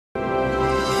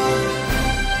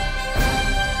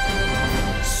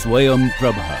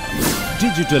SwayamPrabha.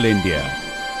 Digital India.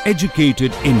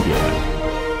 Educated India.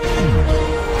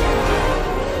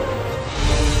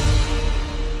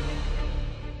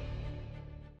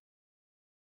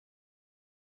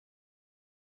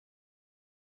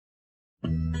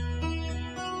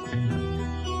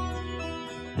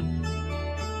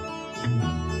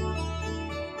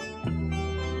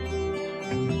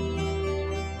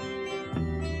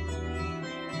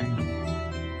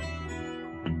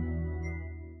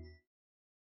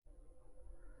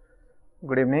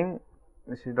 Good evening,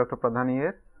 this is Dr. Pradhan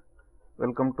here.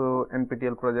 Welcome to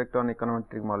NPTEL project on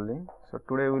econometric modeling. So,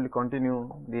 today we will continue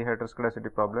the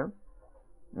heteroscedasticity problem.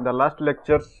 In the last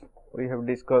lectures, we have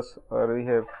discussed or we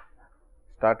have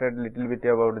started little bit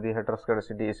about the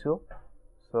heteroscedasticity issue.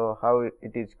 So, how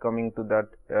it is coming to that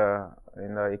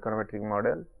in the econometric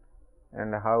model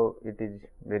and how it is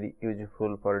very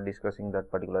useful for discussing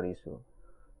that particular issue.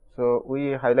 So,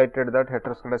 we highlighted that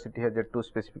heteroscedasticity has two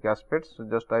specific aspects. So,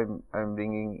 just I am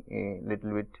bringing a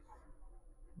little bit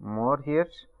more here.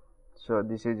 So,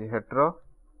 this is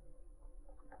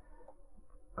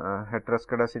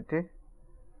heteroscedasticity.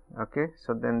 Okay.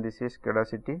 So, then this is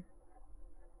skedasticity.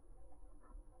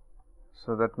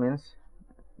 So, that means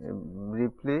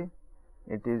briefly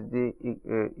it is the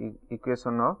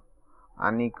equation of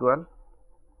unequal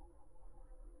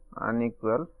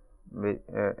error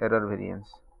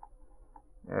variance.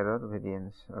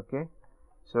 Okay.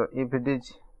 So, if it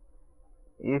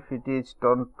is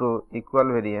turned to equal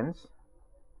variance,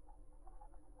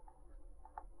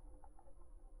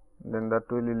 then that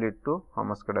will lead to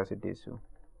homoscedasticity issue.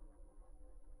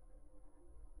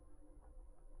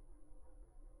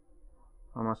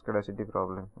 Homoscedasticity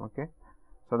problem. Okay.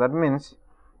 So, that means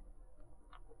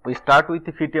we start with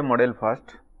the fit a model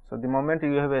first. So, the moment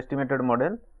you have estimated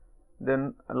model,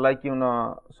 then like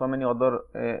so many other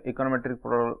econometric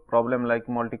problem like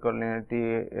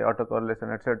multicollinearity,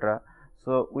 autocorrelation, etc.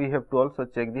 So, we have to also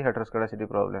check the heteroscedasticity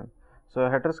problem. So,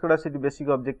 heteroscedasticity basic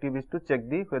objective is to check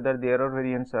whether the error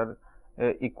variance are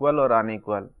equal or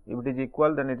unequal. If it is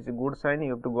equal, then it is a good sign.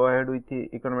 You have to go ahead with the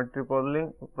econometric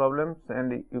problems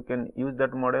and you can use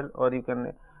that model, or you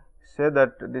can say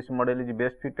that this model is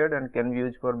best fitted and can be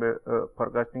used for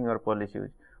forecasting or policy use.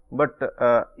 But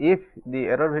if the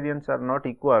error variance are not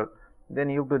equal, then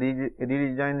you have to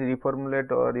redesign,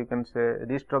 reformulate, or you can say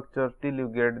restructure till you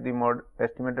get the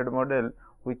estimated model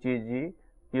which is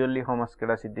purely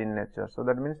homoscedasticity in nature. So,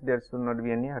 that means there should not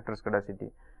be any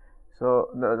heteroscedasticity. So,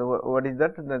 what is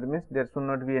that? That means there should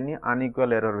not be any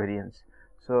unequal error variance.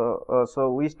 So,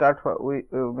 we start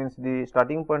means the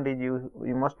starting point is you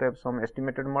must have some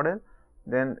estimated model.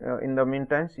 Then in the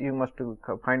meantime, you must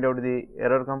find out the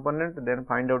error component, then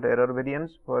find out error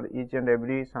variance for each and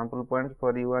every sample points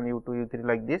for U1, U2, U3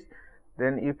 like this.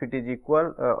 Then if it is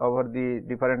equal over the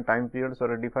different time periods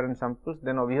or different samples,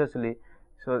 then obviously,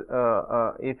 so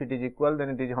if it is equal, then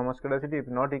it is homoscedasticity. If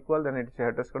not equal, then it is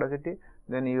heteroscedasticity.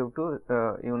 Then you have to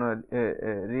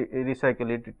recycle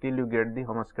it till you get the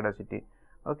homoscedasticity.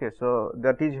 Okay, so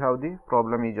that is how the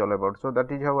problem is all about. So, that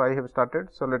is how I have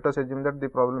started. So, let us assume that the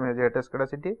problem has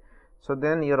heteroscedasticity. So,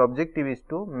 then your objective is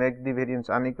to make the variance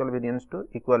unequal variance to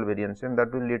equal variance, and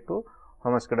that will lead to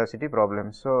homoscedasticity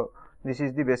problem. So, this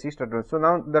is the basic statement. So,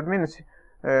 now that means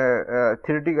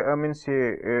theoretical means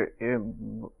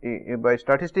by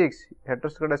statistics,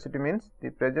 heteroscedasticity means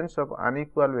the presence of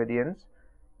unequal variance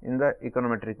in the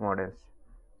econometric models.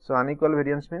 So, unequal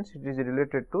variance means it is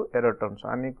related to error terms,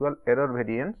 unequal error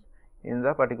variance in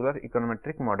the particular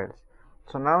econometric models.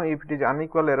 So, now if it is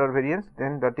unequal error variance,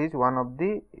 then that is one of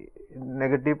the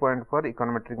negative point for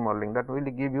econometric modeling, that will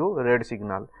give you red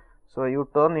signal. So, you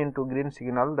turn into green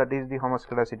signal, that is the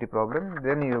homoscedasticity problem,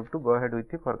 then you have to go ahead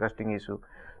with the forecasting issue.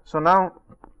 So, now,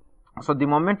 so the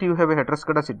moment you have a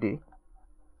heteroscedasticity,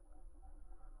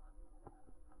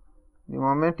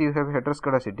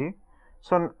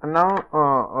 so now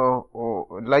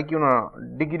like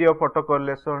degree of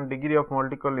autocorrelation, degree of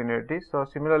multicollinearity. So,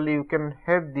 similarly you can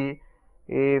have the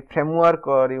framework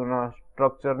or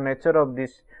structure, nature of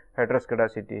this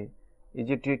heteroscedasticity. Is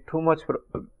it too much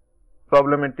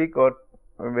problematic or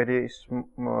a very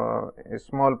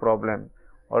small problem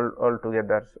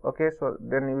altogether? Okay, so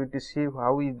then you will see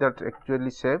how is that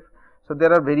actually safe. So,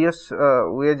 there are various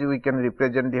ways we can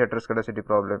represent the heteroscedasticity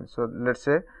problem. So, let us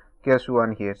say case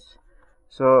 1 here.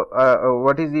 So,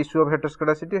 what is the issue of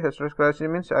heteroscedasticity? Heteroscedasticity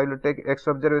means I will take x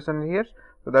observation here.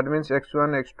 So, that means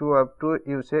x1, x2 up to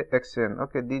you say xn.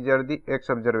 Okay, these are the x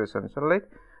observations. So, right.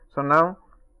 So, now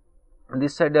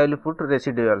this side I will put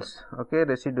residuals. Okay,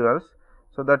 residuals.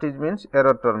 So, that is means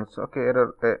error terms. Okay,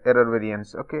 error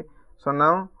variance. Okay. So,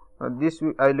 now this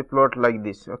I will plot like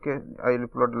this. Okay, I will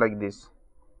plot like this.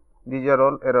 These are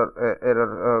all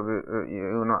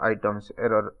items,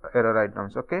 error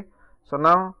items. Okay, so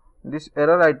now these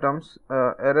error items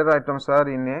are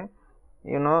in a,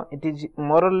 it is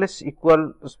more or less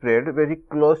equal spread, very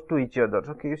close to each other.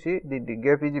 Okay, you see the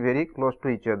gap is very close to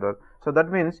each other. So that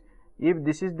means if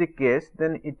this is the case,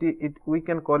 then we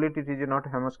can call it is not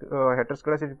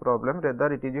heteroscedasticity problem,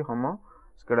 rather it is a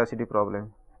homoscedasticity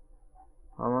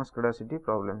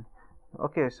problem.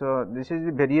 Okay, so this is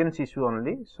the variance issue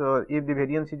only. So if the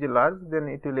variance is large, then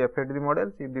it will affect the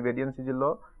models. If the variance is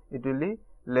low, it will be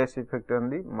less effect on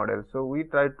the model. So we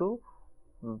try to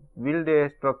build a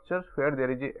structure where there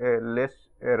is a less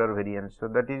error variance. So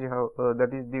that is how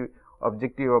that is the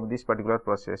objective of this particular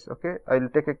process. Okay, I will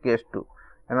take a case to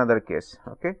another case.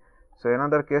 Okay, so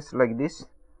another case like this,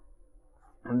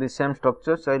 the same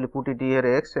structures, I will put it here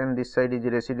x, and this side is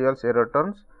residuals error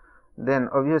terms. Then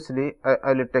obviously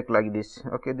I will take like this.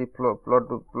 Okay, the plot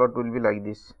will be like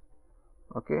this.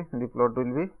 Okay, the plot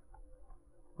will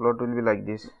be like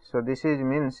this. So this is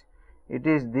means it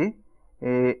is the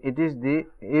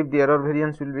if the error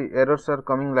variance will be, errors are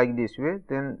coming like this way,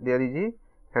 then there is a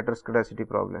heteroscedasticity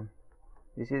problem.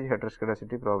 This is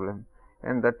heteroscedasticity problem,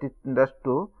 and that is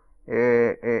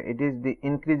it is the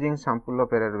increasing sample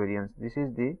of error variance. This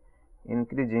is the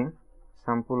increasing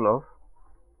sample of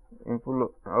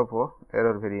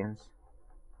error variance.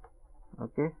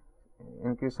 Okay,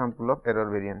 increase sample of error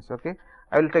variance. Okay,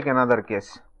 I will take another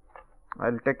case. I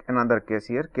will take another case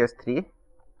here, case 3.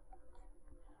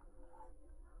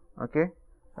 Okay,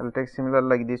 I will take similar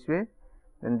like this way.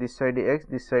 Then this side x,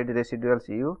 this side residuals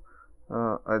u.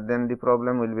 Then the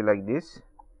problem will be like this.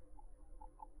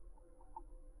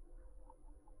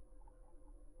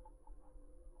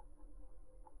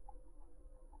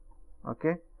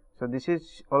 Okay, so this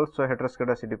is also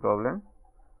heteroscedasticity problem.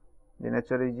 The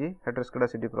nature is the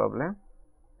heteroscedasticity problem,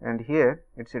 and here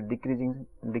it is a decreasing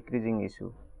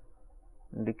issue,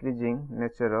 decreasing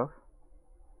nature of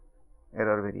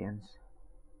error variance.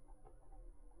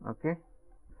 Okay,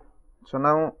 so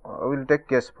now we will take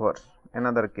case 4,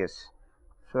 another case.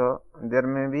 So there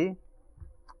may be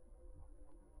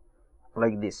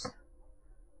like this,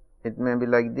 it may be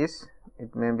like this,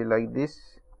 it may be like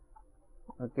this.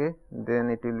 Okay, then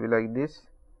it will be like this,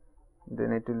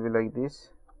 then it will be like this.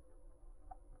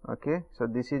 Okay, so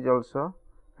this is also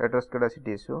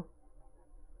heteroscedasticity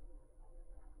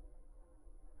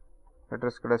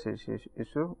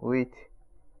issue, with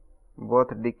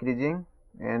both decreasing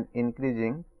and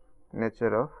increasing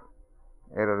nature of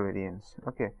error variance.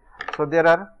 Okay, so there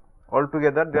are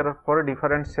altogether 4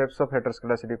 different shapes of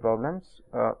heteroscedasticity problems.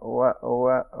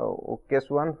 Case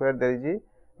 1 where there is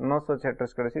no such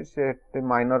heteroscedasticity, say at a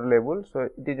minor level, so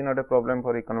it is not a problem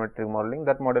for econometric modeling.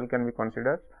 That model can be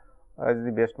considered as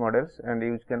the best models and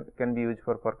can be used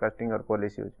for forecasting or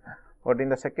policy use. But in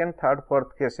the second, third,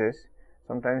 fourth cases,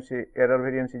 sometimes error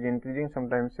variance is increasing,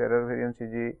 sometimes error variance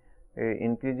is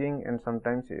increasing, and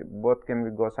sometimes both can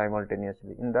be go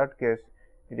simultaneously. In that case,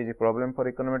 it is a problem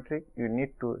for econometric, you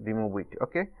need to remove it.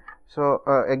 Okay, so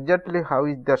exactly how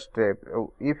is the step?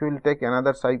 If you will take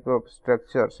another type of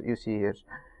structures, you see here,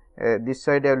 this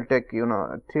side I will take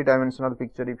 3-dimensional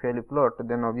picture. If I will plot,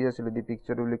 then obviously the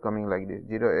picture will be coming like this: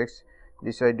 0x,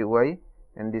 this side y,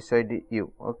 and this side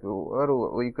u. Okay,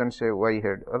 or we can say y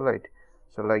head. All right,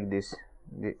 so like this,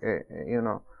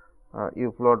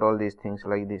 you plot all these things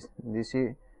like this. This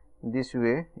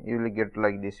way you will get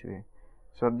like this way.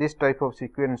 So this type of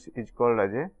sequence is called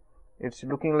as a, it's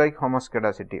looking like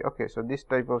homoscedasticity. Okay, so this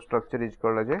type of structure is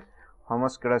called as a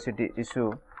homoscedasticity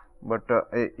issue. But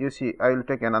you see, I will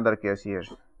take another case here.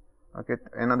 Okay,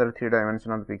 another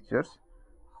 3-dimensional pictures.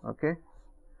 Okay,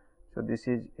 so this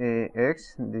is a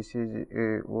x, this is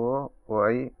a o,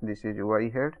 y, this is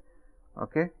y head.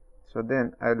 Okay, so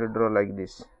then I will draw like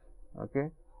this.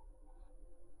 Okay,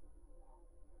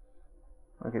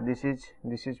 okay, this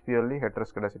is purely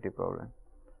heteroscedasticity problem.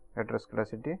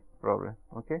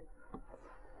 Okay,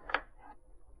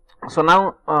 so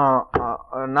now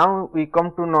now we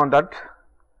come to know that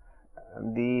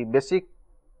the basic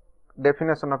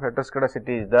definition of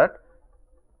heteroscedasticity is that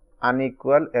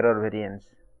unequal error variance.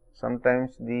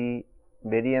 Sometimes the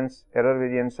error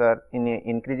variance are in a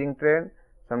increasing trend,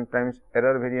 sometimes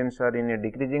error variance are in a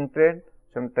decreasing trend,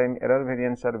 sometimes error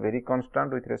variance are very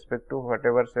constant with respect to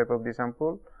whatever shape of the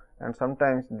sample, and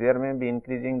sometimes there may be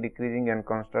increasing, decreasing, and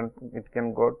constant. It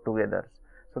can go together.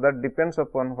 So that depends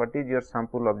upon what is your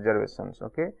sample observations.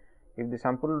 Okay, if the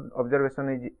sample observation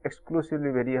is exclusively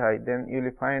very high, then you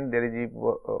will find there is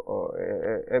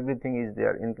everything is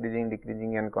there, increasing,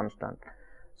 decreasing, and constant.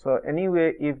 So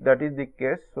anyway, if that is the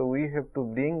case, so we have to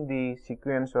bring the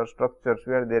sequence or structures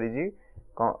where there is a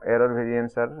error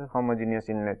variance are homogeneous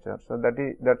in nature. So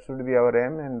that should be our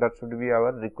aim, and that should be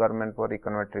our requirement for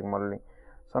econometric modeling.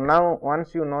 So now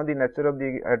once you know the nature of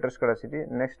the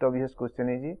heteroscedasticity, next obvious question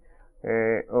is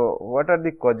what are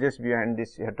the causes behind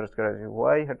this heteroscedasticity?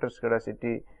 Why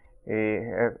heteroscedasticity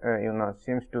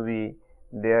seems to be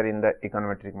there in the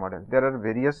econometric model? There are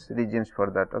various reasons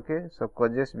for that. Okay, so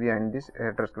causes behind this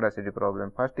heteroscedasticity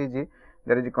problem. First is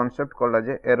there is a concept called as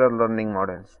error learning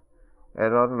models.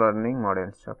 Error learning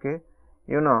models. Okay,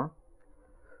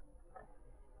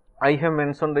 I have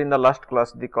mentioned in the last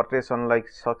class the quotation like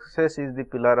success is the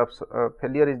pillar of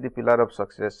failure is the pillar of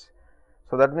success.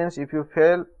 So that means if you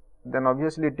fail, then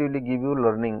obviously it will give you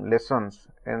learning lessons,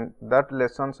 and that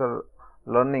lessons or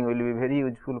learning will be very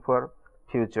useful for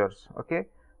futures. Okay,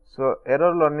 so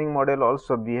error learning model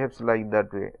also behaves like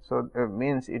that way. So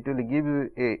means it will give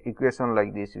you a equation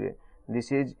like this way.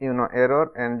 This is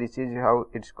error, and this is how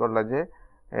it's called as a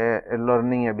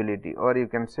learning ability, or you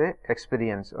can say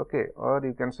experience. Okay, or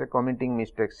you can say committing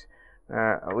mistakes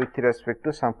with respect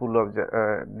to sample of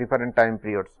different time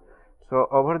periods. So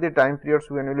over the time periods,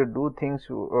 when we will do things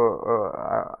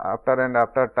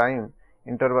after time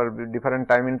interval, different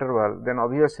time interval, then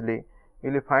obviously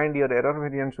you will find your error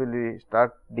variance will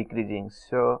start decreasing.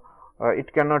 So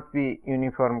it cannot be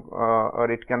uniform or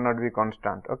it cannot be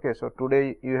constant. Okay, so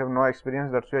today you have no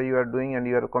experience, that's why you are doing and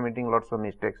you are committing lots of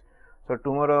mistakes. So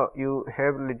tomorrow you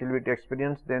have little bit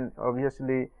experience, then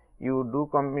obviously you do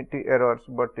commit errors,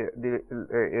 but the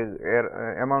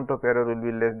amount of error will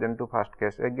be less than to first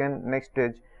case. Again, next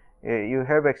stage, you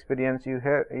have experience, you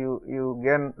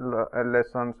gain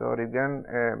lessons, or you gain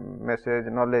message,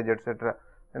 knowledge, etc.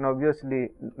 And obviously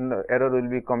error will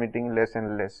be committing less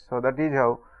and less. So that is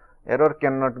how error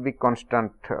cannot be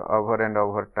constant over and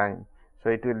over time. So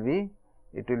it will be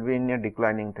in a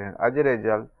declining trend. As a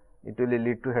result, it will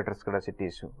lead to heteroscedasticity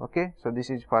issue. Okay, so this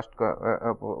is first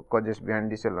causes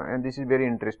behind this alone, and this is very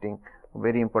interesting,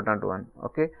 very important one.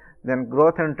 Okay, then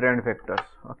growth and trend factors.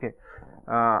 Okay,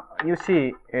 you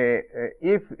see,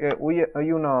 if we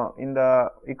in the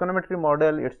econometric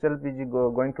model itself is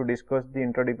going to discuss the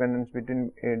interdependence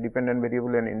between dependent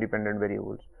variable and independent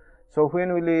variables. So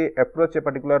when we approach a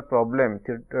particular problem,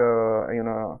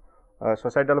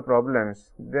 societal problems,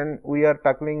 then we are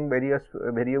tackling various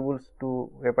variables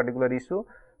to a particular issue.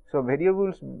 So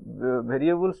variables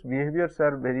behaviors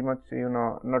are very much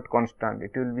not constant.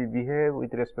 It will be behave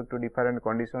with respect to different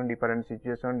condition, different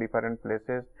situation, different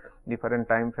places, different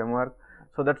time framework.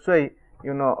 So that's why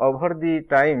over the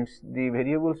times the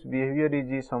variables behavior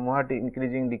is somewhat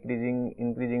increasing,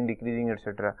 decreasing,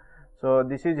 etc. So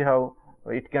this is how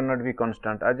it cannot be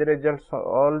constant. As a result, so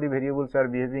all the variables are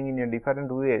behaving in a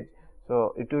different ways.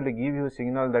 So it will give you a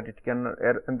signal that it cannot,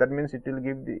 and that means it will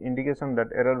give the indication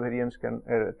that error variance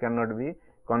cannot be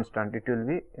constant. It will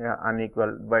be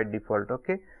unequal by default.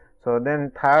 Okay. So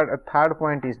then third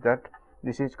point is that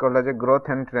this is called as a growth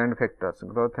and trend factors.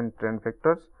 Growth and trend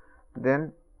factors.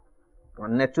 Then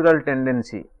natural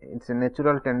tendency. It's a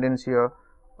natural tendency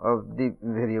of the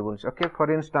variables. Okay.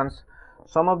 For instance,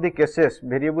 some of the cases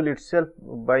variable itself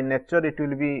by nature it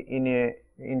will be in a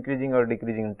increasing or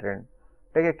decreasing trend.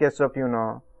 Take a case of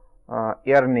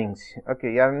earnings.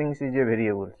 Okay, earnings is a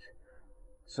variable.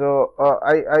 So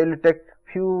I will take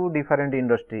few different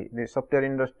industry, the software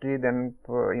industry, then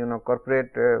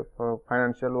corporate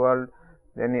financial world,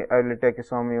 then I will take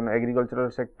some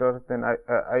agricultural sector, then I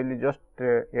will just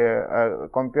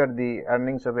compare the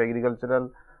earnings of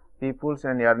agricultural peoples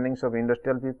and earnings of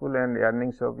industrial people and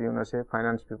earnings of say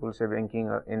finance people, say banking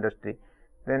industry.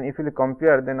 Then if you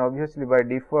compare, then obviously by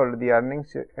default the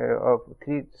earnings of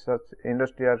three such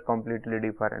industry are completely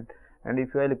different. And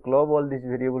if I will club all these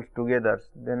variables together,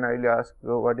 then I will ask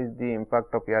what is the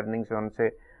impact of earnings on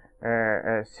say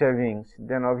savings.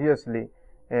 Then obviously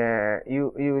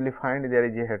you will find there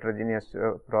is a heterogeneous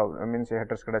problem, means a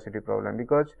heteroscedasticity problem,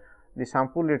 because the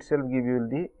sample itself give you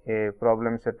the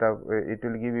problem setup. It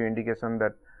will give you indication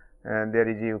that there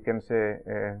is you can say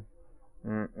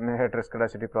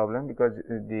heteroscedasticity problem, because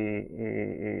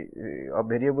the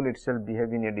variable itself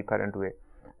behave in a different way.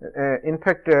 In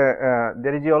fact,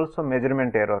 there is also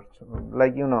measurement errors.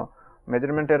 Like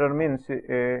measurement error means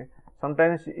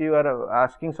sometimes you are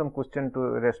asking some question to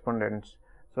respondents.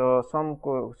 So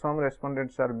some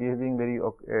respondents are behaving very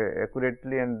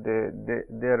accurately and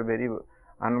they are very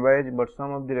unbiased, but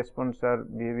some of the respondents are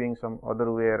behaving some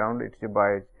other way around. It's a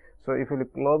bias. So if you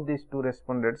club these two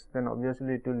respondents, then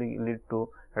obviously it will lead to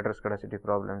heteroscedasticity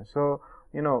problem. So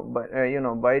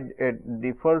by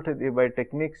default, by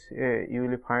techniques, you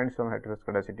will find some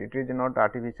heteroscedasticity. It is not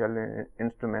artificial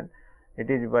instrument. It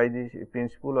is by this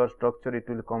principle or structure, it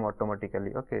will come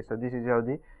automatically. Okay, so this is how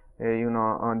the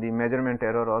the measurement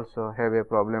error also have a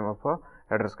problem of a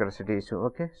heteroscedasticity issue.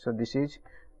 Okay, so this is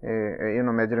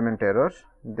measurement errors.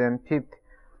 Then fifth,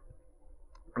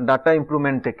 data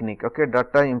improvement technique. Okay,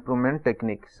 data improvement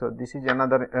technique. So this is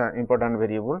another important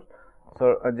variable.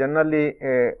 So generally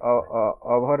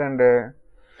over and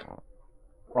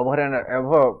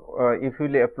above, if you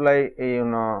will apply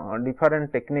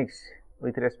different techniques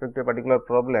with respect to a particular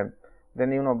problem,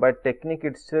 then by technique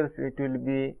itself it will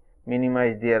be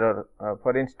minimize the error.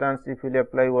 For instance, if you will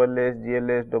apply OLS,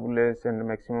 GLS, WS and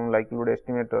maximum likelihood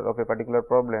estimator of a particular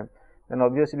problem, then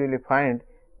obviously you will find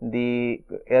the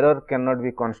error cannot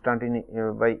be constant in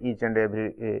by each and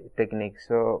every technique.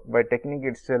 So by technique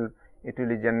itself, it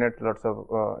will generate lots of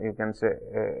you can say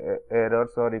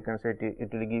errors, or you can say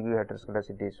it will give you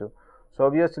heteroscedasticity issue. So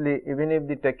obviously, even if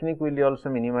the technique will also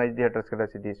minimize the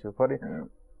heteroscedasticity issue.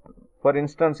 For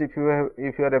instance, if you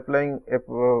are applying if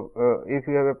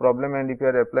you have a problem and if you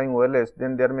are applying OLS,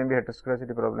 then there may be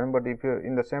heteroscedasticity problem. But if you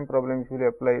in the same problem, if you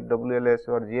apply WLS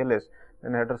or GLS,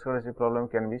 then heteroscedasticity problem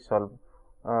can be solved.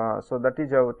 So that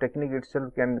is how technique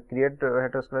itself can create a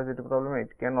heteroscedasticity problem.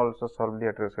 It can also solve the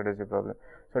heteroscedasticity problem.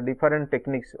 So different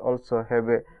techniques also have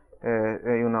a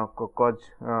cause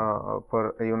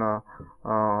for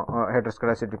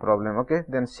heteroscedasticity problem. Okay.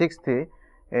 Then sixth,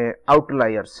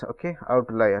 outliers. Okay,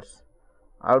 outliers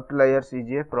is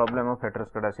a problem of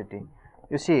heteroscedasticity.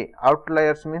 You see,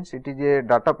 outliers means it is a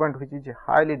data point which is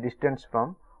highly distant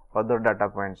from other data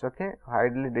points. Okay,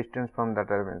 highly distant from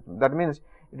data points. That means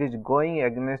it is going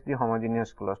against the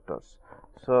homogeneous clusters.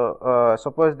 So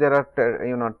suppose there are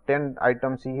 10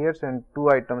 items here and 2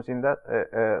 items in the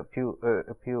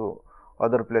few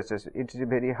other places. It is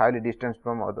very highly distant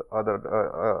from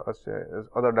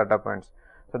other data points.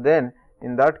 So then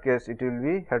in that case, it will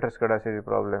be heteroscedasticity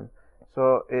problem.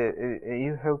 So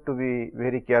you have to be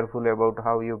very careful about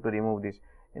how you have to remove this.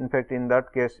 In fact, in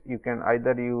that case, you can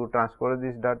either you transfer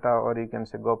this data, or you can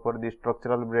say go for the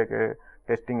structural break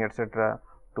testing, etc.,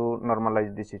 to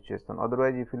normalize the situation.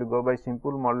 Otherwise, if you go by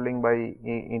simple modeling by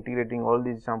integrating all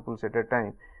these samples at a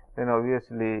time, then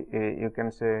obviously you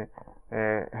can say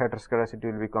heteroscedasticity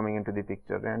will be coming into the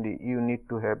picture, and you need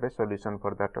to have a solution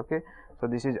for that. Okay, so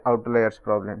this is outliers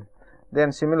problem.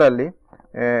 Then similarly,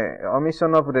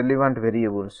 omission of relevant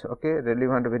variables. Okay,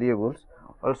 relevant variables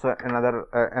also another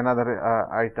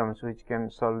items which can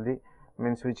solve the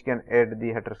which can add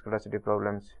the heteroscedasticity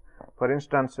problems. For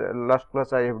instance, last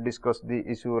class I have discussed the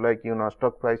issue like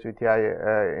stock price with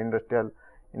industrial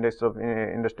index of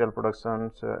industrial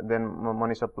productions, then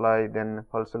money supply, then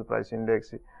wholesale price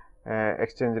index,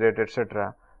 exchange rate,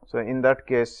 etc. So in that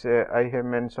case, I have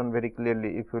mentioned very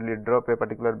clearly, if you will drop a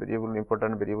particular variable,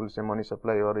 important variable, say money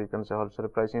supply, or you can say wholesale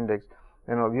price index,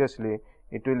 then obviously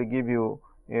it will give you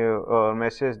a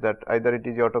message that either it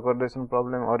is a autocorrelation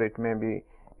problem, or it may be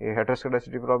a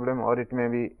heteroscedasticity problem, or it may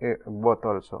be both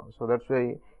also. So that's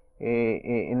why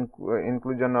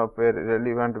inclusion of a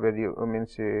relevant variable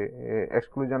means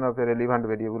exclusion of a relevant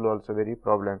variable also very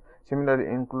problem. Similarly,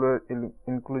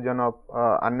 inclusion of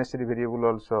unnecessary variable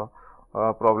also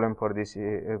problem for this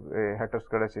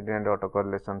heteroscedasticity and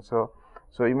autocorrelation.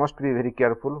 So you must be very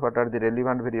careful what are the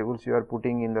relevant variables you are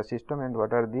putting in the system and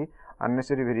what are the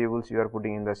unnecessary variables you are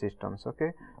putting in the systems.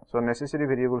 Okay, so necessary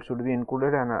variables should be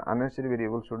included and unnecessary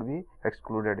variables should be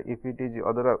excluded. If it is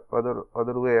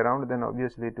other way around, then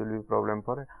obviously it will be problem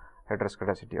for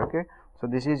heteroscedasticity. Okay, so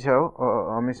this is how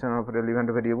omission of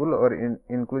relevant variable or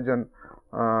inclusion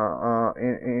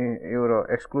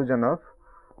exclusion of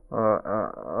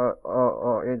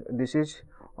this is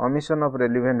omission of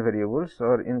relevant variables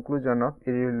or inclusion of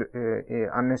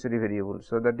unnecessary variables.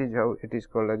 So that is how it is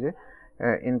called as a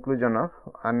inclusion of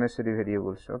unnecessary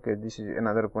variables. Okay, this is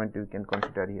another point you can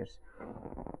consider here.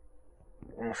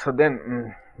 So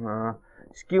then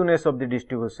skewness of the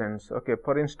distributions. Okay,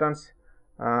 for instance,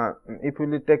 if we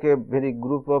will take a very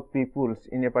group of peoples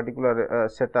in a particular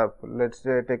setup, let's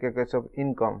say take a case of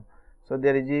income. So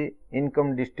there is a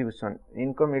income distribution.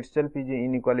 Income itself is a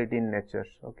inequality in nature.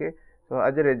 Okay, so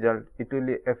as a result, it will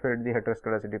affect the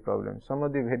heteroscedasticity problem. Some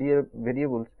of the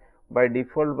variables by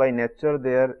default, by nature,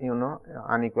 they are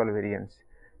unequal variance.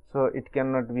 So it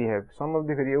cannot be have. Some of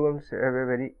the variables have a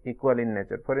very equal in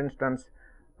nature. For instance,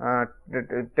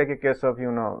 take a case of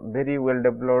very well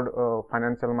developed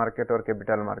financial market or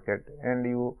capital market, and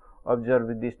you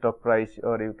observe the stock price,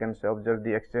 or you can say observe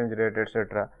the exchange rate,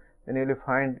 etc. Then you will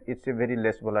find it's a very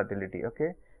less volatility.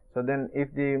 Okay, So then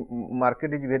if the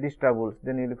market is very stable,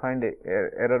 then you will find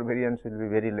error variance will be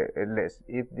very less.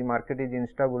 If the market is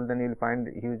unstable, then you will find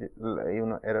huge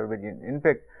error variance. In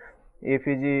fact, if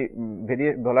is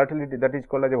very volatility, that is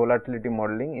called as a volatility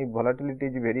modeling. If volatility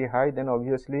is very high, then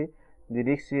obviously the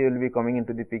risk will be coming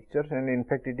into the picture, and in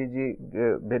fact it is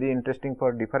very interesting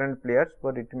for different players,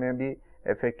 but it may be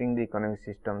affecting the economic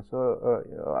system. So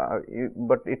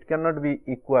but it cannot be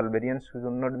equal, variance should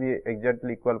not be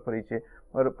exactly equal for each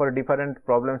or for different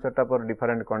problem setup or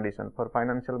different condition. For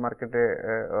financial market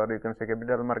or you can say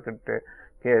capital market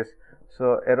case,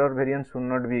 so error variance should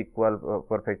not be equal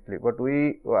perfectly, but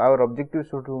our objective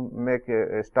should to make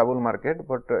a stable market.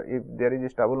 But if there is a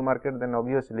stable market, then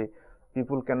obviously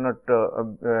people cannot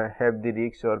have the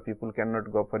risks, or people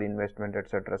cannot go for investment,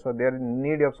 etc. So there is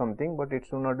need of something, but it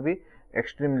should not be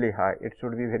extremely high, it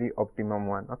should be very optimum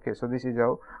one. Okay, so this is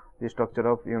how the structure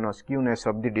of skewness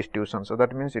of the distribution. So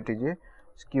that means it is a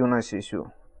skewness issue.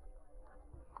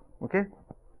 Okay,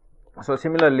 so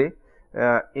similarly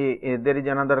there is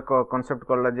another concept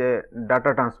called as a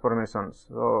data transformations.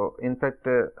 So in fact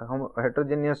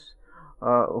heterogeneous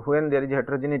when there is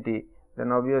heterogeneity,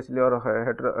 then obviously, or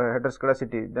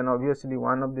heteroscedasticity, then obviously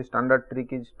one of the standard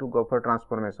trick is to go for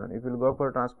transformation. If you go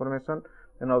for transformation,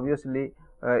 then obviously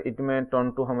it may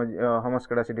turn to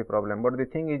homoscedasticity problem. But the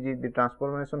thing is, the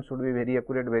transformation should be very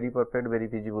accurate, very perfect, very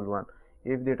feasible one.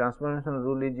 If the transformation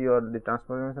rule is or the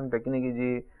transformation technique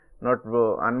is not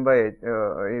unbiased,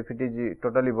 if it is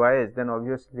totally biased, then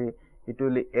obviously it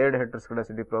will add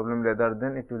heteroscedasticity problem rather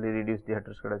than it will reduce the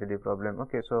heteroscedasticity problem.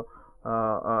 Okay, so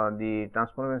the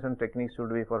transformation technique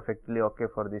should be perfectly okay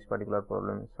for this particular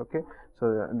problem. Okay,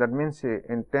 so that means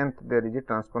in 10th there is a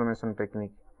transformation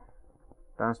technique.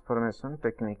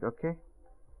 Okay,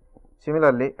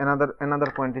 similarly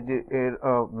another point is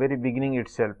very beginning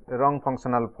itself, wrong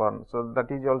functional form. So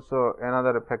that is also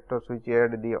another factors which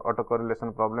add the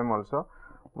autocorrelation problem also.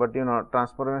 But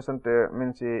transformation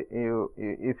means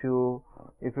if you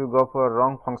go for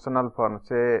wrong functional form,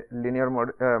 say linear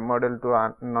model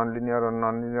to non-linear or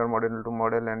non-linear model to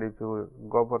model, and if you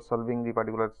go for solving the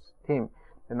particular theme,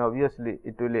 then obviously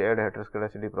it will add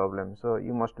heteroscedasticity problem. So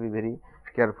you must be very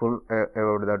careful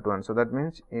about that one. So that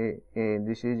means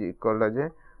this is called as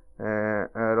a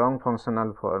wrong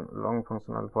functional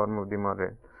form of the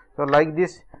model. So like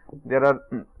this there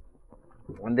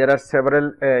are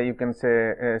several you can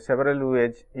say several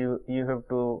ways you have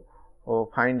to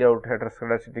find out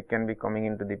heteroscedasticity can be coming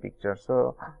into the picture.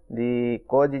 So the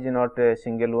cause is not a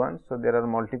single one, so there are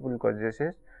multiple causes.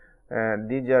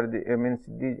 These are the means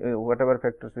these whatever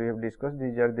factors we have discussed,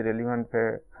 these are the relevant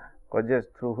causes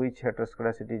through which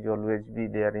heteroscedasticity is always be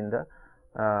there in the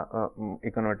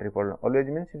econometric problem. Always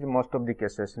means it is most of the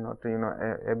cases, not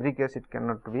every case it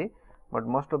cannot be, but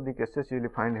most of the cases you will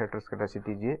find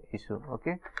heteroscedasticity is a issue.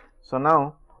 Okay, so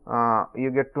now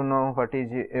you get to know what is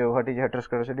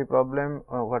heteroscedasticity problem,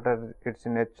 what are its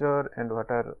nature, and what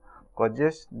are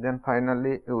causes. Then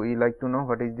finally we like to know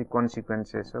what is the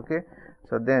consequences. Okay,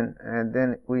 so then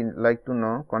we like to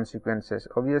know consequences.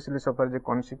 Obviously, so far the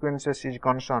consequences is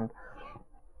concerned,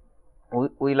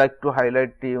 we like to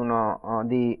highlight the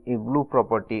blue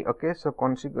property. Okay, so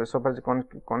so far the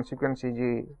consequence is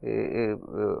a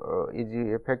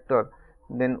factor,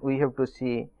 then we have to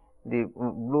see the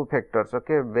blue factors.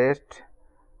 Okay, best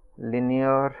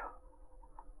linear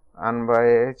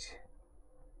unbiased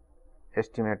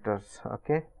estimators.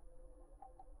 Okay,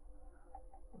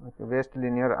 best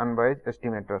linear unbiased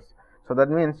estimators. So that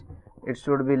means it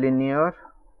should be linear,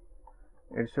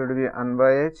 it should be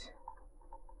unbiased,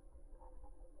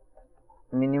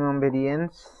 minimum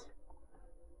variance,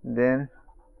 then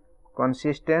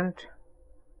consistent,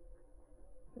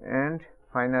 and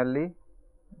finally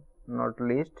not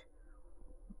least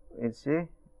it's a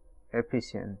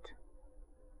efficient.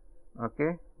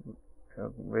 Okay,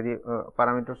 very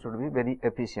parameters should be very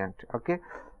efficient. Okay,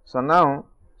 so now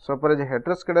so far as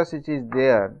heteroscedasticity is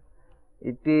there,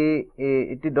 it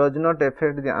does not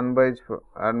affect the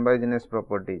unbiasedness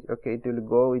properties. Okay, it will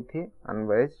go with the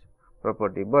unbiased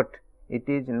property, but it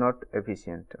is not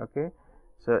efficient. Okay,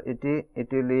 so it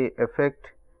will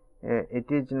affect it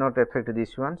is not affect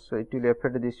this one, so it will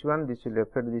affect this one, this will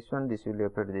affect this one, this will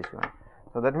affect this one.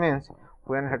 So that means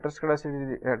when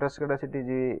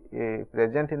heteroscedasticity is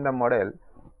present in the model,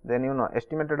 then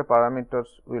estimated parameters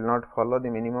will not follow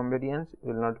the minimum variance,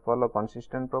 will not follow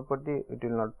consistent property, it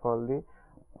will not follow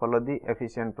the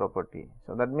efficient property.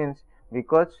 So that means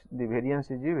because the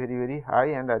variance is very high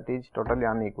and it is totally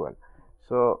unequal.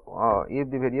 So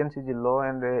if the variance is low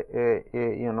and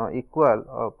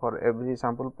equal for every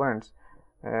sample points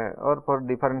or for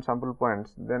different sample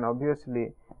points, then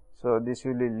obviously So this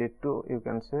will lead to, you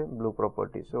can say, blue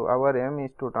property. So our aim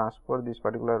is to transfer this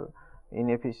particular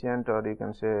inefficient, or you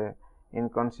can say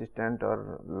inconsistent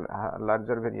or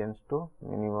larger variance to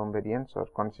minimum variance, or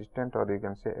consistent, or you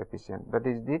can say efficient. That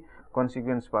is the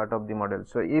consequence part of the model.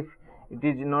 So if it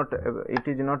is not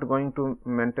going to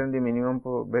maintain the minimum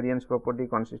variance property,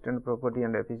 consistent property,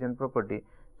 and efficient property.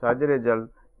 So as a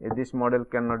result, this model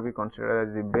cannot be considered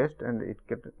as the best, and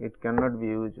it cannot be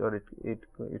used, or it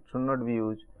should not be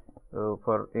used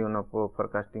for for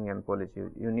forecasting and policy.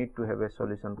 You need to have a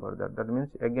solution for that. That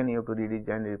means again you have to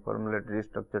redesign, reformulate,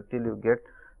 restructure till you get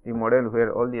the model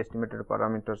where all the estimated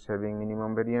parameters having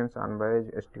minimum variance,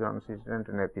 unbiased, consistent,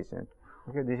 and efficient.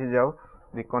 Okay, this is how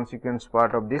the consequence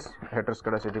part of this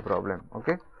heteroscedasticity problem.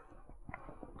 Okay.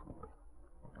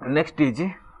 Next is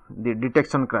the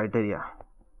detection criteria.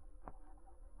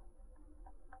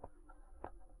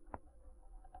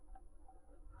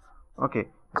 Okay.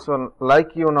 So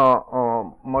like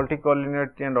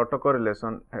multicollinearity and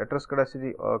autocorrelation,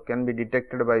 heteroscedasticity can be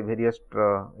detected by various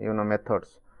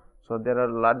methods. So there are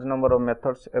large number of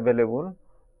methods available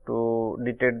to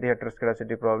detect the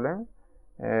heteroscedasticity problem.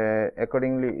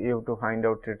 Accordingly, you have to find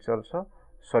out its also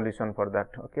solution for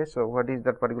that. Okay. So what is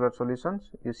that particular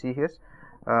solutions? You see here,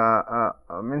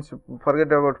 means forget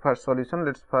about first solution.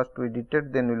 Let's first we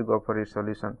detect, then we will go for its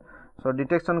solution. So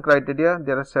detection criteria,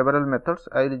 there are several methods.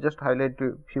 I will just highlight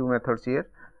a few methods here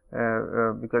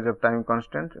because of time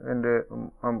constraint, and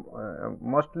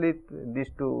mostly these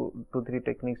three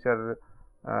techniques are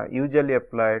usually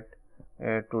applied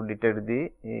to detect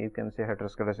the, you can say,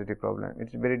 heteroscedasticity problem. It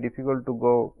is very difficult to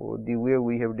go the way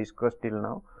we have discussed till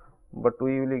now, but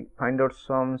we will find out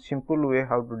some simple way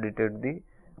how to detect the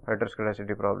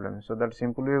heteroscedasticity problem. So that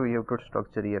simple way we have to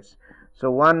structure here. So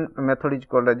one method is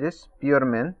called as a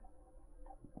Spearman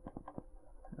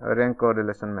rank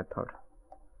correlation method.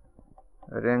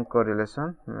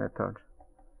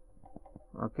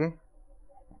 Okay.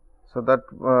 So that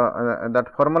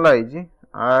that formula is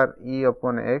R E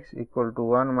upon X equal to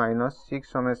 1 minus 6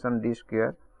 summation D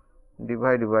square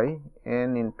divided by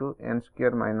N into N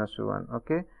square minus 1.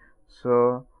 Okay.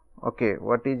 So okay,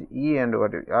 what is E and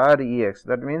what is R E X?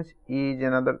 That means E is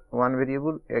another one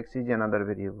variable, X is another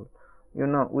variable.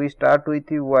 We start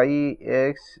with Y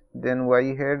X, then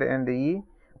Y head and E.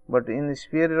 But in the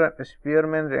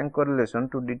Spearman rank correlation,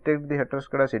 to detect the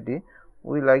heteroscedasticity,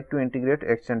 we like to integrate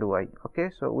X and Y.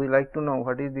 Okay, so we like to know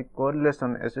what is the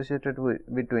correlation associated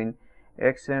between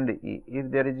X and E. If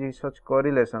there is such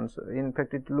correlations, in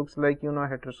fact, it looks like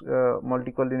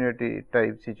multicollinearity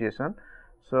type situation.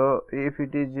 So if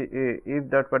it is if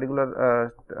that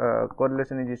particular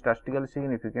correlation is statistically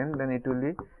significant, then it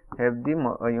will have the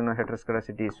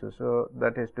heteroscedasticity issue. So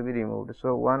that has to be removed.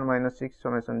 So 1 minus 6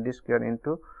 summation D square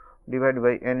into divided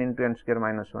by N into N square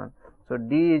minus 1. So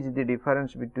D is the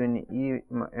difference between E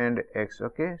and X.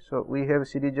 Okay. So we have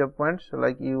series of points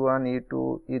like E1,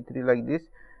 E2, E3 like this,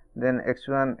 then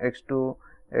X1, X2,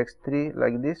 X3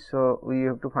 like this. So we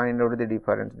have to find out the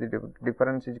difference. The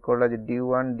difference is called as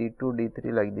D1, D2,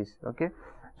 D3 like this. Okay.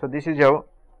 So this is how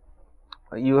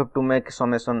you have to make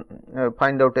summation,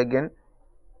 find out again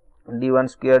D1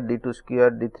 square, D2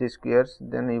 square, D3 squares,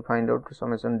 then you find out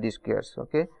summation D squares.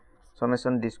 Okay.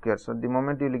 Summation D square. So the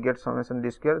moment you will get summation D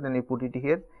square, then you put it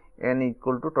here, N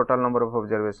equal to total number of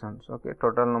observations. Okay.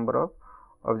 Total number of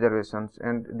observations,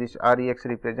 and this REX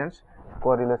represents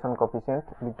correlation coefficient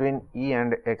between E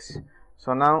and X.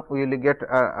 So now we will get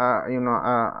R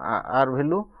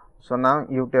value. So now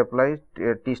you have to apply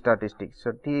T statistics.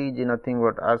 So T is nothing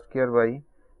but R square by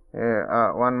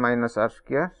 1 minus R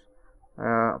square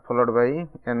followed by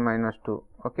N minus 2.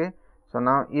 Okay. So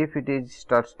now if it is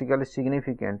statistically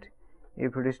significant,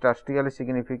 then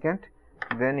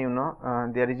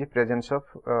there is a presence of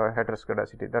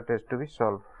heteroscedasticity that has to be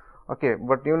solved. Okay,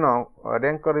 but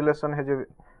rank correlation has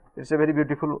it's a very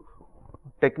beautiful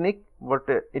technique, but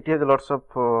it has lots of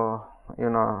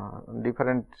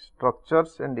different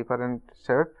structures and different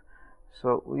shapes.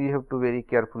 So we have to very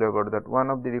careful about that. One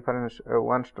of the different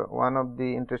one of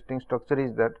the interesting structure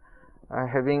is that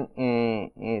having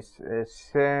a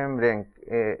same rank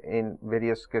in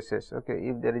various cases. Okay,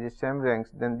 if there is a same ranks,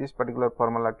 then this particular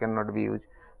formula cannot be used.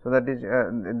 So that is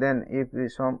then if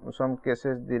some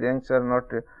cases the ranks are not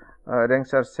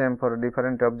ranks are same for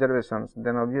different observations,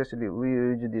 then obviously we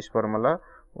use this formula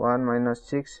 1 minus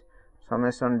 6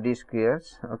 summation D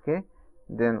squares. Okay,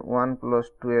 then 1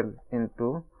 plus 12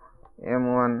 into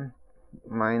M1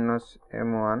 minus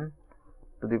M1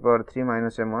 to the power 3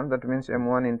 minus M1, that means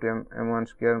M1 into M1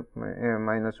 square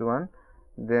minus 1,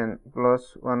 then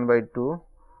plus 1 by 2,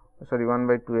 sorry 1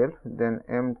 by 12, then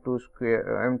M2 square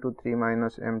M2 3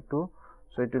 minus M2,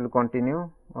 So it will continue,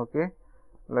 okay,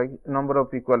 like number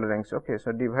of equal ranks. Okay,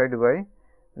 so divide by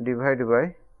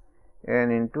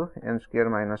n into n square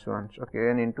minus 1. Okay,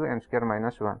 n into n square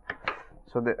minus 1.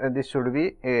 So this should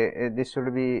be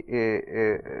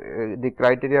the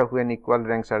criteria when equal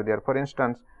ranks are there. For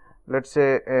instance, let us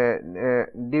say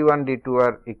d1 d2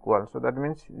 are equal. So that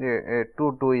means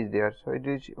 2 is there. So it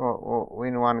is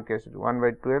in one case 1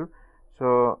 by 12.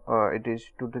 So it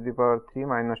is 2 to the power 3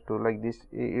 minus 2, like this.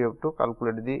 You have to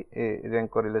calculate the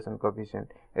rank correlation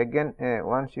coefficient. Again,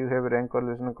 once you have rank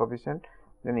correlation coefficient,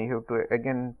 then you have to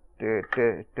again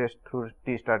test through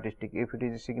t statistic. If it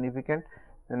is significant,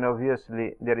 then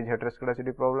obviously there is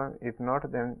heteroscedasticity problem. If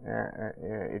not, then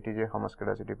it is a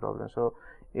homoscedasticity problem. So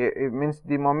it means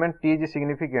the moment t is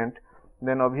significant,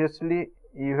 then obviously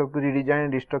you have to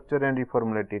redesign, restructure and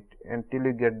reformulate it until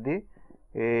you get the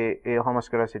a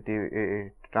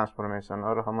homoscedasticity transformation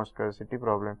or homoscedasticity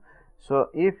problem. So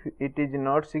if it is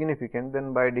not significant,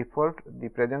 then by default the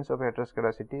presence of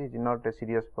heteroscedasticity is not a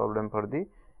serious problem for the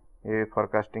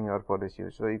forecasting or policy.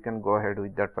 So you can go ahead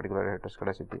with that particular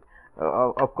heteroscedasticity.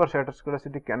 Of course,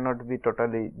 heteroscedasticity cannot be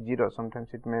totally 0.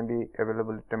 Sometimes it may be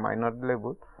available at a minor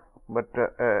level, but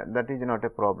that is not a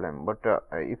problem. But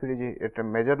if it is at a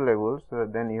major level, so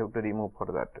then you have to remove for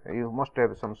that. You must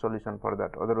have some solution for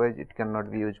that. Otherwise, it cannot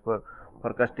be used for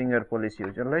forecasting or policy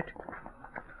use. Right?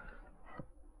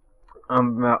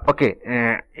 Okay,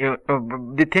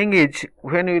 the thing is,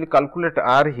 when you will calculate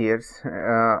R here,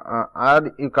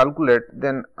 R you calculate,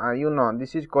 then you know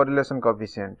this is correlation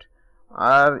coefficient.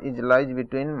 R is lies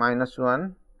between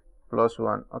 -1 plus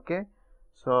 1. Okay,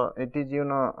 so it is, you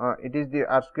know, it is the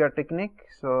R square technique.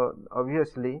 So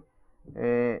obviously,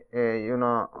 you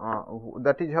know,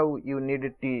 that is how you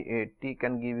need T. T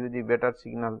can give you the better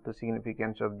signal to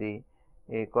significance of the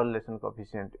correlation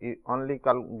coefficient. Only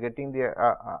getting the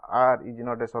R is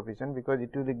not a sufficient, because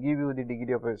it will give you the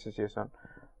degree of association.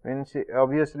 Means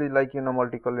obviously, like, you know,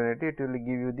 multicollinearity, it will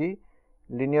give you the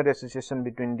linear association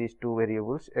between these two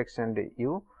variables x and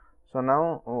u. So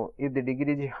now if the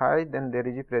degree is high, then there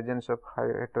is a presence of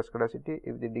high heteroscedasticity.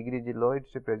 If the degree is low, it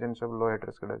is a presence of low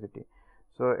heteroscedasticity.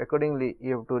 So accordingly,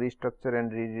 you have to restructure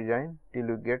and redesign till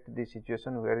you get the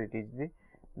situation where it is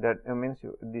the means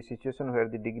the situation where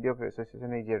the degree of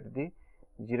association is at the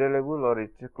 0 level or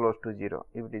it is close to 0.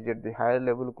 If it is at the higher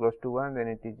level close to 1, then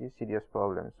it is a serious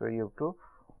problem. So you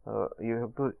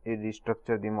have to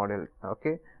restructure the model.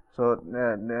 Okay. So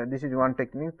this is one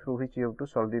technique through which you have to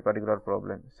solve the particular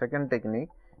problem. Second technique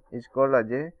is called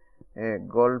as a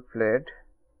Goldfeld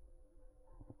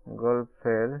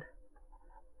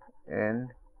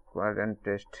and quadrant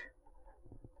test.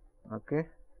 Okay.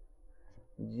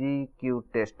 GQ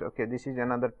test. Okay, this is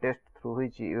another test through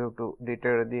which you have to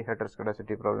detect the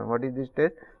heteroscedasticity problem. What is this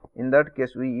test? In that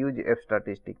case, we use F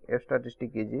statistic. F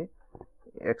statistic is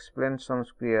explain sum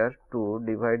square 2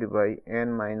 divided by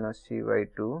n minus c by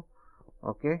 2.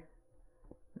 Okay,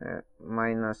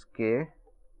 minus k.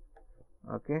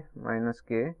 Okay, minus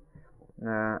k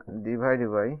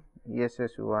divided by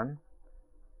ESS 1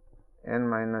 n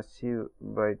minus c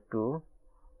by 2.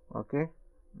 Okay,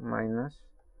 minus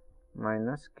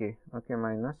k. Okay,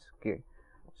 minus k.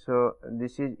 So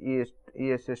this is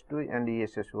ESS2 and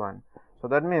ESS1. So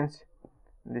that means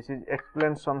this is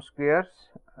explain sum squares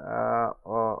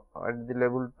at the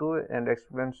level 2 and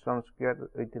explain sum square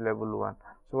with the level 1.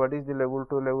 So what is the level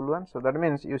 2, level 1? So that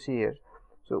means you see here.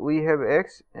 So we have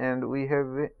x and we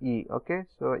have e. Okay,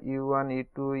 so e1,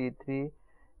 e2, e3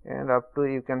 and up to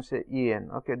you can say en.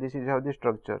 Okay, this is how the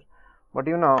structure. But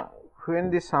you know, when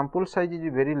the sample size is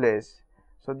very less,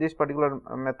 so this particular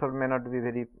method may not be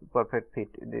very perfect fit.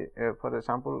 For a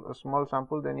sample, a small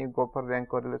sample, then you go for rank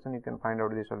correlation, you can find out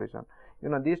the solution. You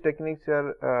know, these techniques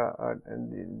are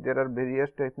there are various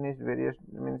techniques. Various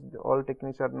means all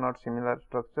techniques are not similar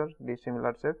structure,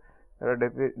 dissimilar shape. There are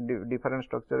different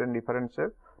structure and different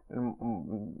shape.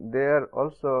 They are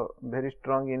also very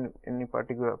strong in any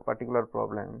particular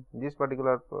problem. This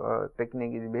particular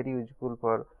technique is very useful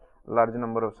for large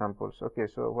number of samples. Okay,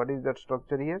 so what is that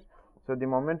structure here? So the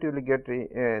moment you will get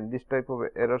this type of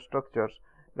error structures,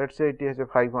 let's say it has a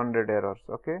 500 errors.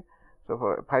 Okay, so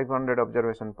for 500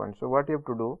 observation points. So what you have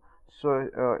to do? So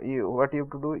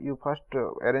you first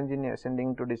arrange in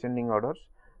ascending to descending orders.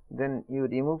 Then you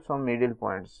remove some middle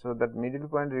points. So that middle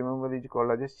point removal is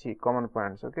called as a C, common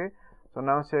points. Okay. So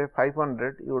now say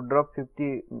 500, you drop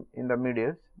 50 in the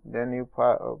middles. Then you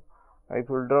if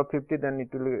you drop 50, then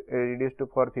it will reduce to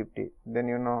 450. Then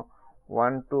you know.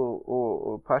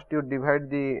 First you divide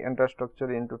the entire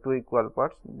structure into two equal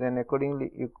parts, then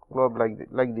accordingly you club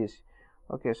like this.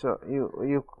 Okay, so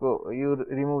you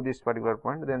remove this particular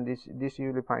point, then this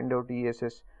you will find out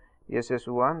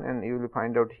ESS1 and you will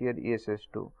find out here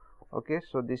ESS2. Okay,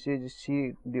 so this is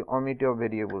C, the omit of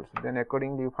variables. Then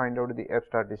accordingly you find out the F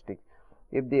statistic.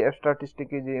 If the F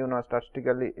statistic is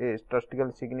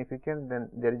statistically significant, then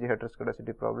there is a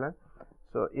heteroscedasticity problem.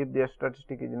 So if the F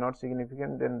statistic is not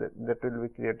significant, then that will be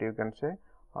created, you can say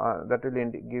that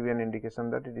will give an indication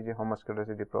that it is a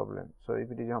homoscedasticity problem. So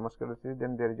if it is a homoscedasticity,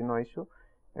 then there is no issue.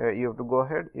 You have to go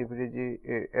ahead. If it is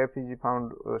F is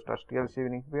found statistically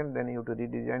significant, then you have to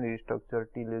redesign, restructure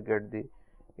till you get the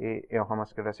a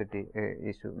homoscedasticity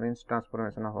issue, means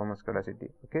transformation of homoscedasticity.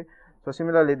 Okay. So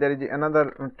similarly, there is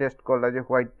another test called as a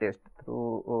white test.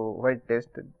 Through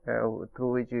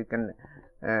which you can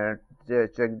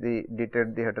detect the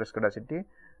heteroscedasticity.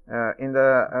 In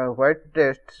the white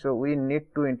test, so we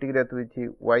need to integrate with the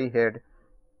y head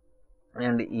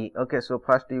and e. Okay, so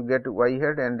first you get y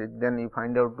head and then you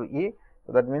find out to e.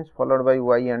 So that means followed by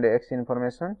y and x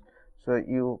information. So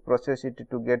you process it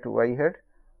to get y head.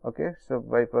 Okay, so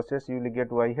by process you will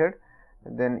get y head.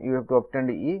 Then you have to obtain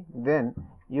the e. Then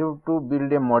you have to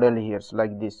build a model here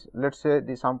like this. Let's say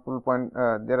the sample point.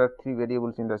 There are 3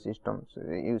 variables in the system. So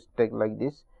you take like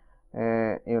this.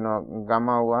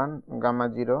 Gamma 1,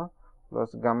 gamma 0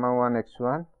 plus gamma 1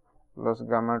 x1 plus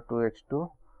gamma 2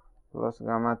 x2 plus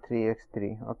gamma 3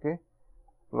 x3, okay,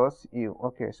 plus u.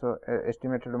 Okay, so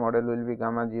estimated model will be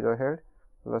gamma 0 head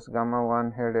plus gamma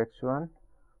 1 head x1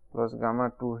 plus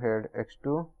gamma 2 head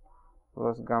x2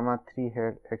 plus gamma 3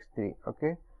 head x3.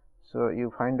 Okay, so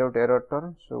you find out error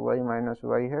term, so y minus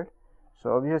y head.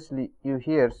 So obviously you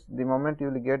here, the moment you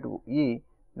will get e,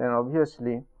 then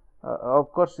obviously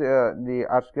of course the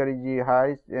R square is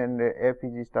high and F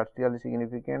is statistically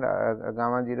significant,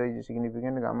 gamma 0 is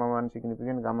significant, gamma 1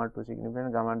 significant, gamma 2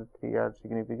 significant, gamma 3 are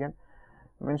significant,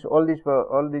 means all these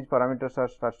parameters are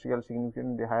statistically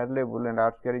significant at the higher level, and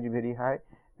R square is very high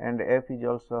and F is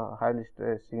also highly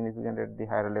significant at the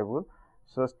higher level.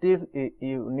 So still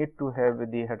you need to have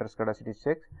the heteroscedasticity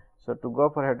check. So to go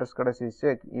for heteroscedasticity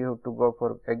check, you have to go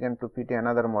for again to fit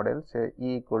another model, say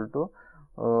E equal to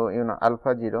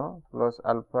alpha 0 plus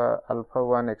alpha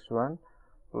 1 x1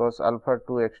 plus alpha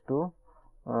 2 x2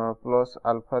 plus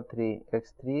alpha 3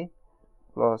 x3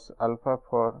 plus alpha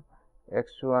 4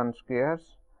 x1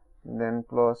 squares, then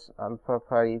plus alpha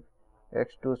 5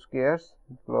 x2 squares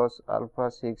plus alpha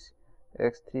 6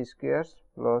 x3 squares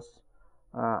plus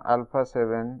alpha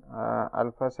 7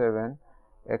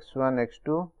 x1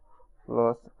 x2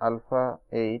 plus alpha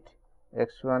 8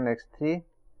 x1 x3,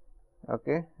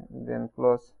 okay, then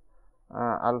plus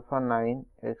alpha 9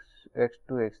 x2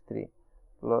 x3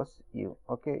 plus u.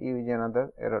 Okay, u is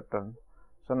another error term.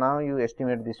 So now you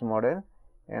estimate this model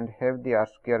and have the R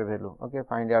square value. Okay,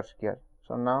 find R square.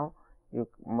 So now you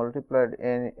multiplied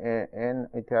n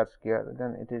with R square,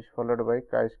 then it is followed by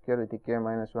chi square with k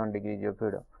minus 1 degrees of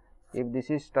freedom. If this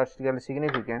is statistically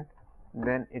significant,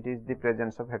 then it is the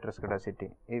presence of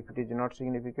heteroscedasticity. If it is not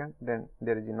significant, then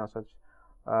there is no such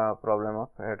problem of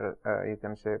you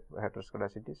can say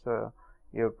heteroscedasticity. So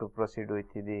you have to proceed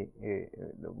with the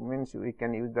means we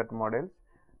can use that model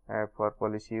for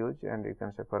policy use and you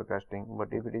can say forecasting. But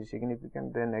if it is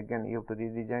significant, then again you have to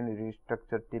redesign,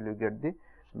 restructure till you get the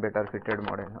better fitted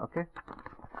model. Okay.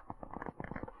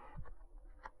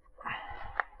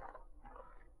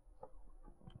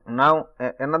 Now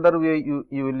another way you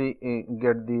will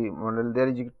get the model. There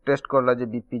is a test called as a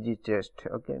BPG test.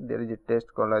 Okay, there is a test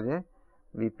called as a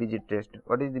BPG test.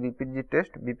 What is the BPG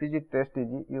test? BPG test is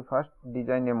you first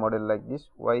design a model like this: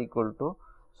 y equal to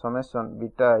summation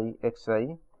beta I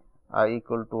xi I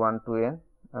equal to 1 to n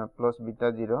plus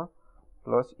beta 0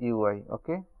 plus ui.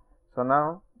 Okay, so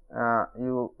now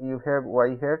you have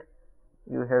y head,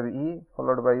 you have e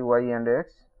followed by y and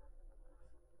x.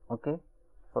 Okay,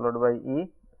 followed by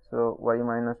e. So y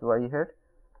minus y head.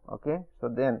 Okay, so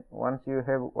then once you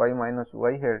have y minus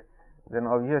y head, then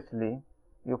obviously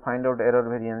you find out error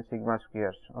variance sigma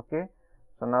squares. Okay,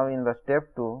 so now in the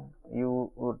step 2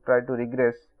 you would try to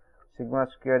regress sigma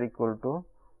square equal to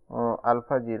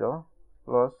alpha 0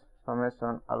 plus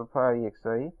summation alpha I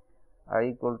xi I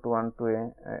equal to 1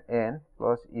 to n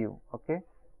plus u. Okay,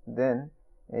 then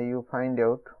you find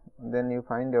out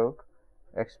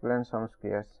explain some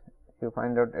squares. You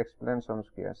find out explain some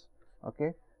squares.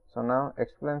 Okay, so now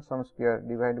explain some square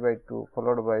divided by 2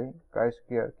 followed by chi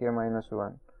square k minus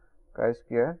 1, chi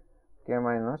square k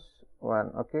minus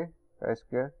 1. Okay, chi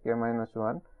square k minus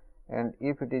 1, and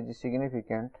if it is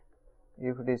significant,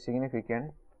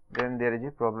 then there is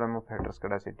a problem of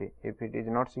heteroscedasticity. If it is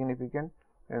not significant,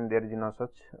 then there is no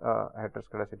such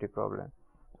heteroscedasticity problem.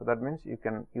 So that means you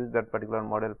can use that particular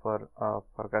model for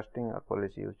forecasting or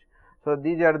policy use. So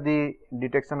these are the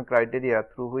detection criteria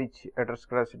through which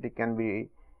heteroscedasticity can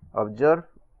be observed,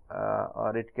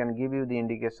 or it can give you the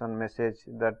indication message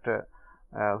that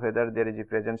whether there is a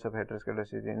presence of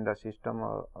heteroscedasticity in the system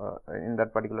or in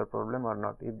that particular problem or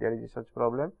not. If there is such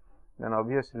problem, then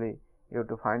obviously you have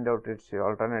to find out its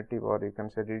alternative, or you can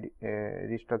say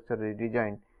restructure,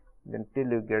 redesign, then till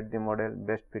you get the model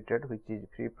best fitted which is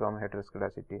free from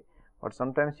heteroscedasticity. But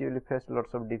sometimes you will face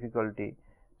lots of difficulty.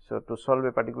 So to solve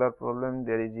a particular problem,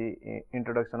 there is the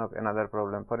introduction of another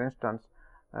problem. For instance,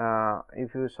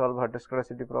 if you solve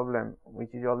heteroscedasticity problem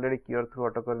which is already cured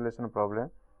through autocorrelation problem,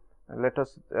 let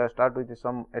us start with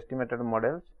some estimated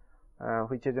models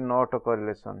which is no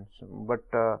autocorrelation. But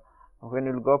when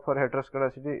you will go for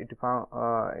heteroscedasticity,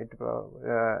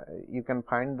 you can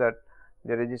find that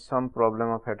there is some problem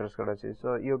of heteroscedasticity.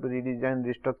 So you have to redesign,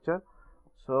 restructure.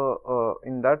 So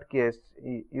in that case,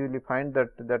 you will find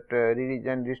that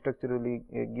redesign, restructure will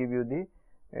give you the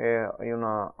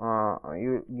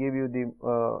give you the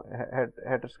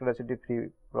heteroscedasticity free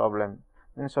problem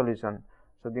in solution.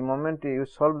 So the moment you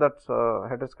solve that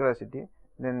heteroscedasticity,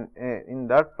 then in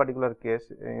that particular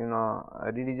case,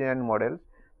 redesigned models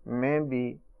may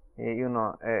be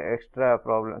extra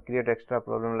problem, create extra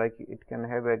problem, like it can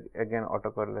have again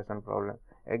autocorrelation problem.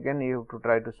 Again you have to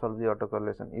try to solve the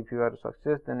autocorrelation. If you are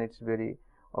success, then it's very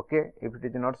okay. If it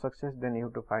is not success, then you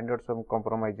have to find out some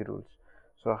compromise rules.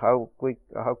 So how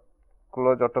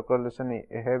close autocorrelation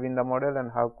you have in the model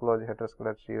and how close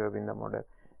heteroscedasticity you have in the model.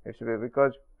 It's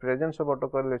because presence of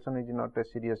autocorrelation is not a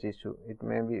serious issue. It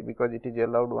may be because it is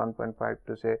allowed 1.5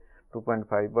 to say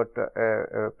 2.5, but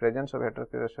presence of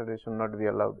heteroscedasticity should not be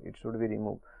allowed. It should be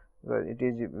removed. It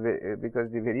is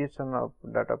because the variation of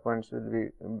data points will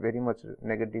be very much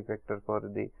negative factor for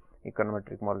the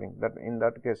econometric modeling. That in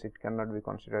that case it cannot be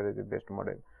considered as the best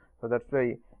model. So that's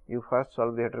why you first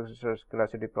solve the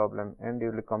heteroscedasticity problem and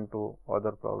you will come to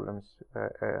other problems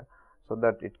so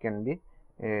that it can be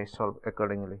solved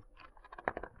accordingly.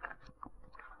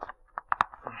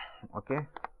 Okay.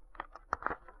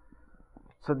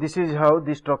 So this is how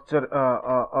the structure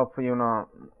of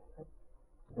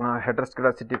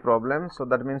heteroscedasticity problem. So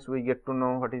that means we get to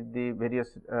know what is the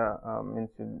various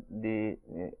means the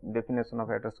definition of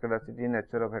heteroscedasticity,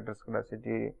 nature of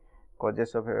heteroscedasticity,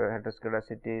 causes of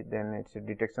heteroscedasticity, then its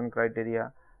detection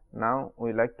criteria. Now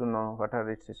we like to know what are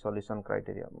its solution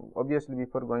criteria. Obviously,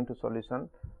 before going to solution,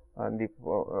 the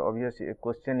obvious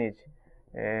question is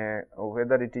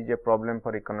whether it is a problem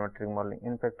for econometric modeling.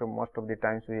 In fact, most of the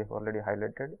times we have already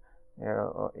highlighted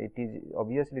it is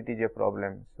obviously it is a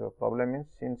problem. So problem means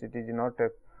since it is not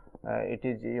a it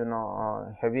is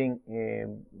having a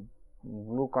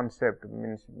blue concept,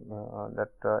 means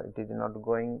that it is not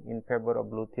going in favor of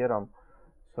blue theorem.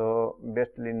 So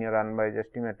best linear unbiased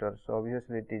estimator. So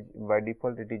obviously it is by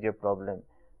default it is a problem,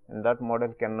 and that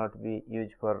model cannot be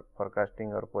used for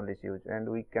forecasting or policy use, and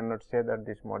we cannot say that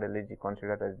this model is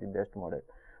considered as the best model.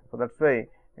 So that's why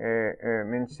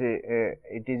means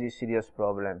it is a serious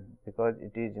problem, because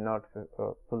it is not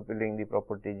fulfilling the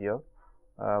properties of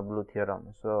blue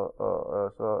theorem. So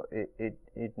so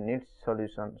it needs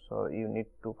solution. So you need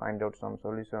to find out some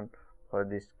solution for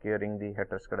this curing the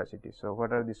heteroscedasticity. So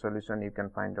what are the solution you can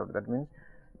find out? That means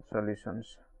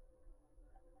solutions.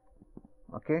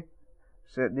 Okay.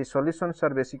 So the solutions are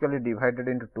basically divided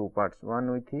into two parts.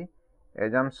 One with the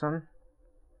assumption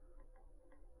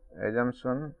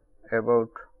about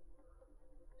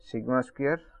sigma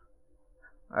square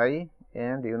I,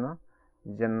 and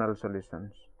general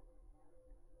solutions.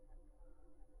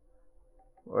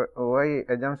 Why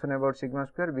assumption about sigma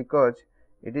square? Because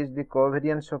it is the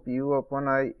covariance of u upon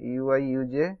I ui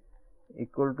uj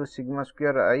equal to sigma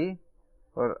square I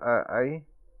for I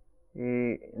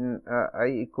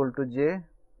equal to j.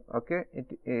 Okay,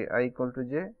 I equal to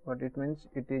j. What it means?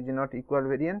 It is not equal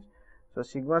variance. So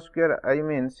sigma square I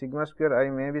means sigma square I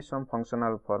may be some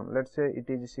functional form. Let's say it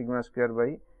is sigma square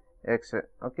by x.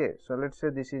 Okay, so let's say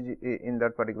this is in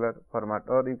that particular format,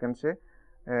 or you can say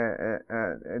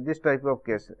this type of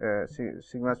case,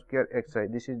 sigma square xi.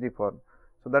 This is the form.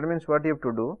 So that means what you have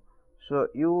to do. So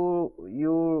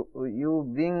you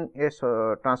bring a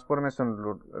transformation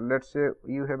rule. Let's say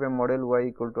you have a model y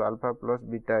equal to alpha plus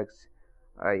beta x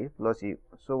I plus u.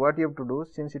 So what you have to do,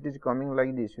 since it is coming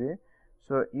like this way,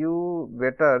 so you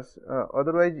better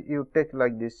otherwise you take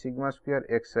like this sigma square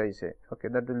xi say. Okay,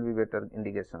 that will be better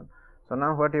indication. So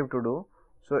now what you have to do,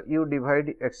 so you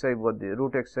divide xi both the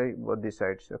root xi both the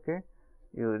sides. Okay,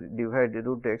 you divide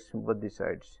root x both the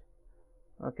sides.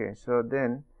 Okay, so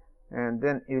then and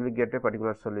then you will get a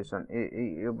particular solution.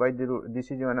 By the rule, this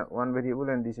is one variable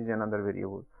and this is another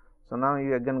variable. So now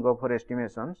you again go for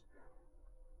estimations.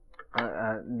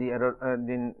 The error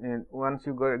then once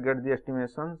you get the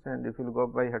estimations, and if you go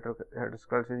by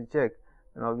heteroscedasticity check,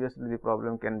 then obviously the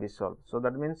problem can be solved. So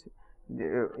that means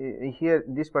here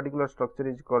this particular structure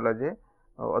is called as a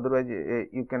otherwise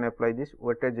you can apply this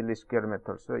weightage least square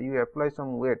method. So you apply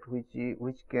some weight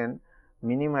which can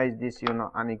minimize this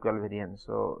unequal variance.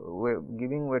 So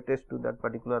giving weightage to that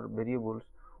particular variables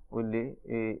will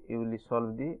you will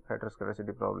solve the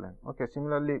heteroscedasticity problem. Okay,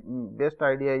 similarly best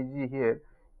idea is here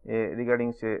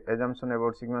regarding say assumption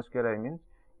about sigma square I means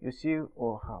you see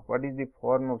what is the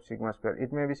form of sigma square.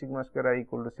 It may be sigma square I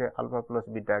equal to say alpha plus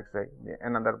beta xi,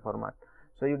 another format.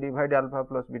 So you divide alpha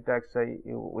plus beta xi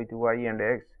with y and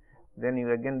x, then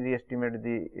you again re-estimate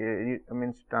the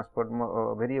means transport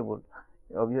variable.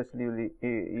 Obviously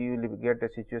you will get a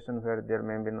situation where there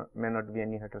may not be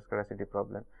any heteroscedasticity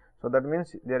problem. So that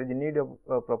means there is a need of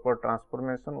proper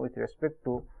transformation with respect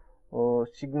to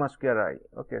sigma square I.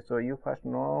 Okay, so you first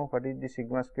know what is the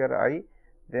sigma square I,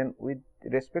 then with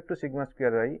respect to sigma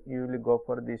square I you will go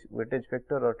for this weightage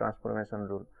factor or transformation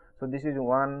rule. So this is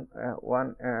one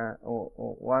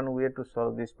way to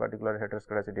solve this particular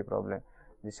heteroscedasticity problem.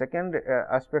 The second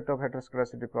aspect of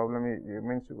heteroscedasticity problem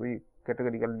means we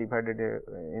categorically divided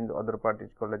in the other part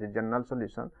is called as a general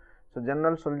solution. So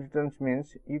general solutions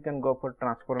means you can go for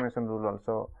transformation rule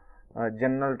also,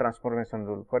 general transformation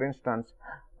rule. For instance,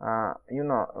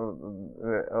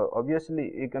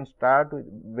 obviously you can start with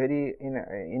very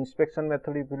inspection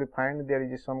method. If you find there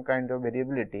is some kind of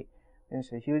variability, means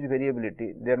huge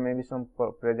variability, there may be some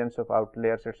presence of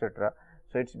outliers, etc.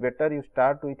 So it's better you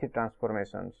start with the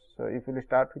transformations. So if you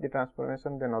start with the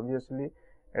transformation, then obviously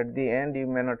at the end you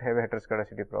may not have a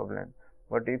heteroscedasticity problem.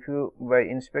 But if you by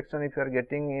inspection, if you are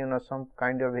getting some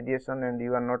kind of variation and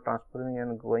you are not transforming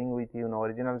and going with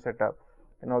original setup,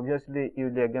 then obviously you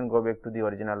will again go back to the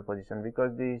original position,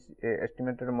 because this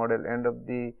estimated model end of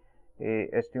the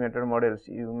estimated models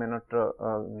you may not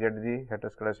get the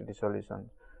heteroscedasticity solution.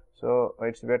 So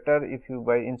it's better if you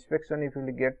by inspection, if you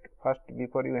will get first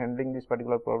before you handling this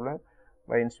particular problem,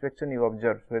 by inspection you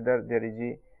observe whether there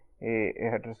is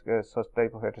such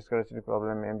type of heteroscedasticity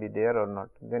problem may be there or not,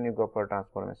 then you go for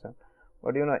transformation.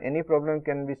 But any problem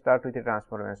can be start with a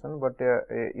transformation, but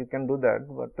you can do that,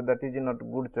 but that is not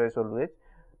good choice always,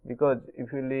 because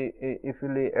if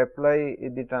you apply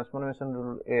the transformation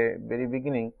rule very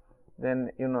beginning,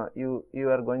 then you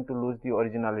are going to lose the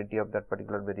originality of that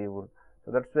particular variable. So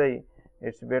that's why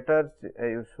it's better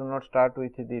you should not start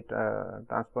with the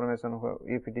transformation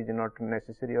if it is not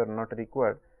necessary or not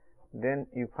required. Then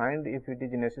you find if it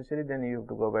is necessary, then you have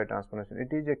to go by transformation.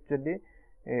 It is actually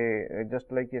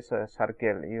just like a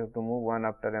circle. You have to move one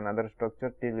after another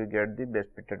structure till you get the best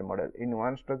fitted model. In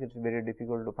one stock, it's very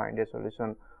difficult to find a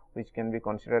solution which can be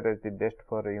considered as the best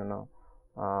for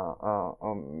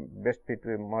best fit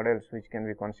models which can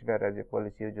be considered as a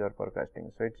policy use or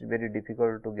forecasting. So it's very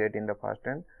difficult to get in the first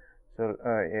end. So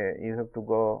you have to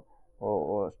go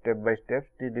step by step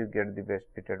till you get the best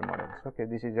fitted models. Okay,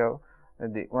 this is how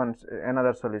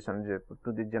another solution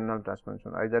to the general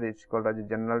transformation. Either it's called as a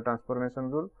general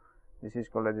transformation rule, this is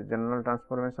called as a general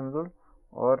transformation rule,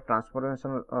 or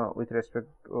transformation with respect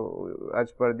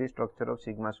as per the structure of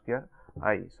sigma square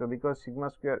I. So because sigma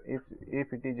square,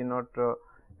 if it is not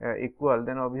equal,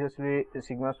 then obviously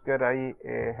sigma square I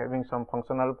having some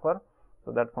functional form.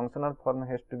 So that functional form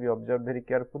has to be observed very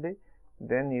carefully.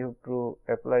 Then you have to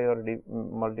apply or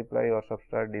multiply or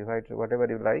subtract, divide, whatever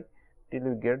you like, till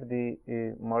you get the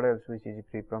models which is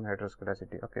free from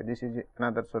heteroscedasticity. Okay, this is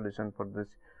another solution for this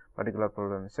particular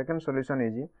problem. Second solution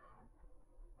is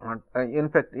in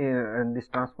fact in this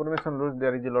transformation rules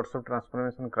there is a lots of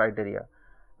transformation criteria.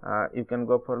 You can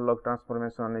go for log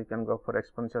transformation, you can go for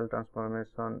exponential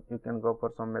transformation, you can go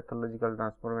for some methodological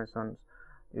transformations,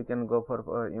 you can go for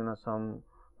some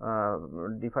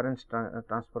different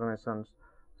transformations.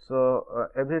 So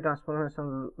every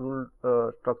transformation rule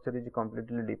structure is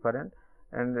completely different,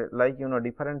 and like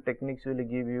different techniques will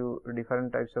give you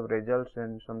different types of results,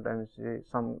 and sometimes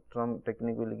some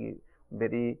technique will give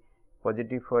very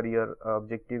positive for your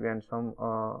objective, and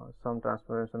some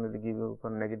transformation will give you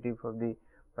for negative for the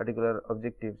particular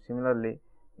objective. Similarly,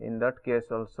 in that case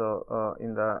also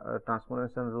in the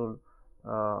transformation rule,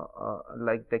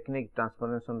 like technique,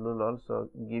 transformation rule also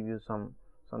give you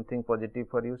something positive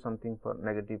for you, something for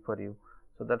negative for you.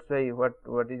 So that's why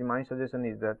what is my suggestion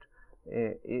is that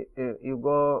you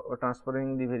go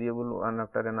transferring the variable one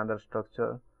after another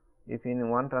structure. if in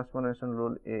one transformation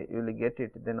rule you will get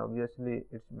it, then obviously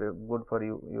it's good for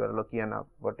you, you are lucky enough.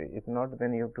 But if not,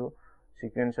 then you have to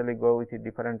sequentially go with a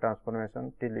different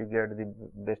transformation till you get the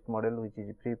best model which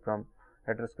is free from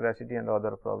heteroscedasticity and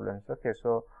other problems. Okay,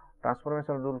 so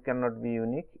transformation rule cannot be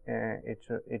unique.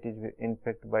 It is in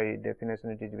fact by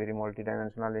definition it is very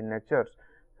multidimensional in nature.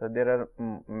 So there are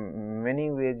many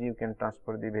ways you can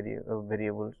transfer the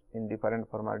variables in different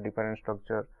format, different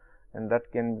structure, and that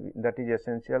is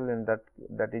essential, and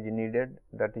that is needed,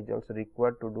 that is also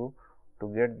required to do to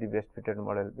get the best fitted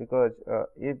model. Because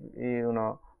if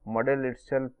model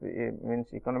itself means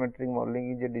econometric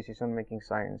modeling is a decision making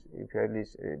science if it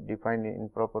is defined in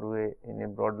proper way in a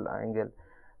broad angle.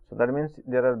 So that means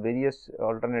there are various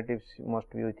alternatives must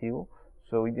be with you.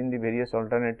 So within the various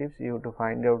alternatives you have to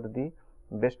find out the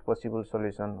best possible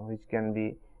solution which can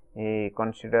be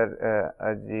considered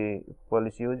as a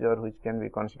policy use or which can be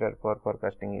considered for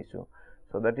forecasting issue.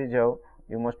 So that is how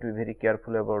you must be very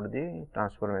careful about the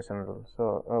transformation rule.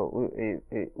 So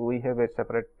we have a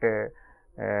separate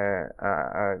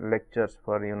lectures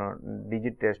for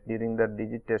digit test. During the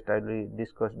digit test I will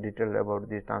discuss detail about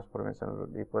the transformation rule.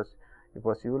 If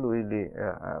possible we will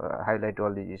highlight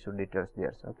all the issue details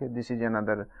there. Okay, this is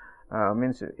another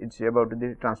means it's about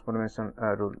the transformation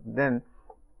rule. Then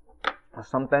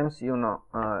sometimes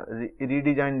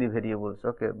redesign the variables.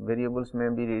 Okay, variables may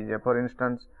be for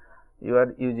instance you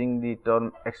are using the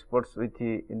term exports with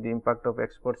the impact of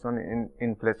exports on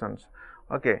inflations.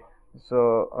 Okay,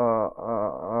 so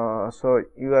so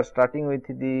you are starting with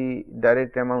the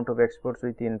direct amount of exports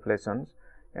with the inflations,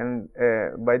 and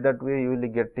by that way you will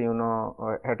get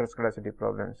heteroscedasticity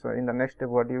problem. So in the next step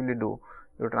what you will do,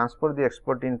 you transfer the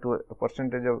export into a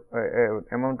percentage of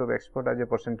amount of export as a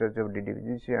percentage of GDP.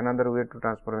 This is another way to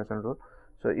transformation rule.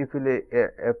 So if you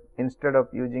instead of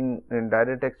using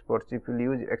direct exports, if you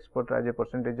use export as a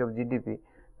percentage of GDP,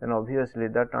 then obviously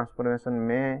that transformation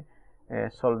may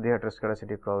solve the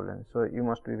heteroscedasticity problem. So you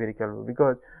must be very careful,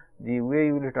 because the way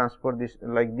you will transfer this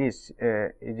like this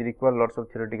is require lots of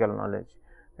theoretical knowledge.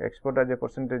 Export as a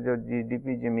percentage of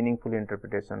GDP is a meaningful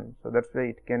interpretation. So that's why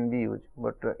it can be used.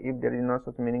 But if there is no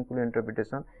such meaningful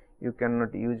interpretation, you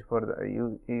cannot use for the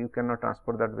you cannot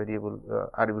transfer that variable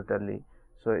arbitrarily.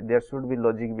 So there should be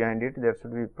logic behind it. There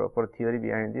should be proper theory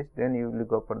behind this. Then you will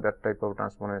go for that type of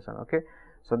transformation. Okay.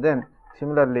 So then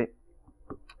similarly,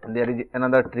 there is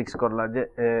another tricks called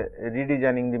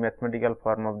redesigning the mathematical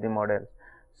form of the model.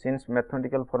 Since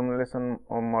mathematical formulation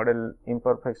of model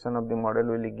imperfection of the model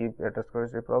will give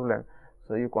heteroscedasticity problem,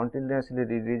 so you continuously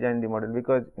redesign the model,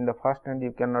 because in the first hand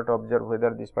you cannot observe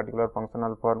whether this particular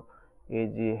functional form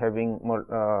is having more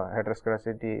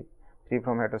heteroscedasticity, free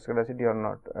from heteroscedasticity or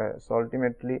not. So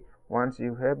ultimately once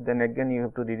you have, then again you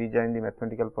have to redesign the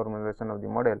mathematical formulation of the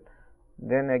model.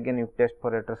 Then again you test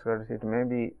for heteroscedasticity, it may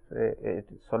be a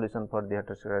solution for the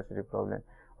heteroscedasticity problem.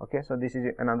 Okay, so this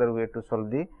is another way to solve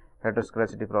the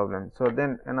heteroscedasticity problem. So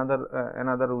then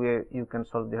another way you can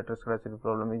solve the heteroscedasticity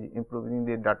problem is improving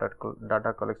the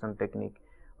data collection technique.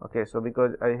 Okay, so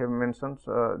because I have mentioned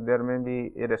there may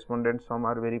be a respondent, some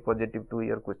are very positive to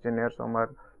your questionnaire, some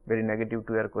are very negative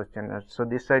to your questionnaire. So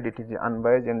this side it is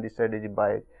unbiased and this side is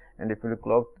biased, and if you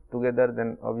club together,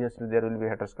 then obviously there will be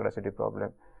heteroscedasticity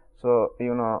problem. So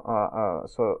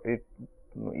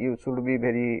you should be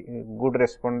very good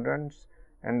respondents,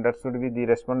 and that should be the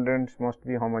respondents must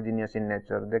be homogeneous in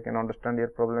nature. They can understand your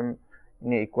problem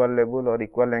in equal level or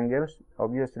equal angles.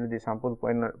 Obviously the sample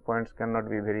points cannot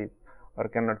be very or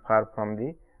cannot far from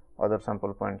the other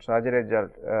sample points. So as a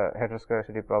result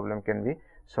heteroscedasticity problem can be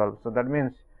solved. So that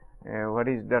means what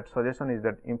is that suggestion is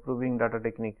that improving data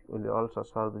technique will also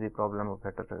solve the problem of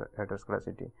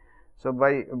heteroscedasticity. So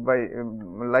by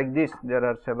like this, there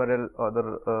are several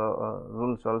other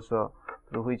rules also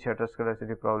through which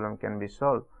heteroscedasticity problem can be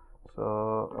solved.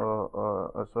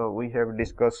 So so we have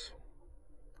discussed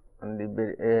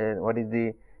what is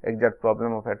the exact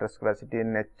problem of heteroscedasticity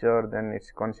in nature, then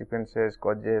its consequences,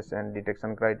 causes, and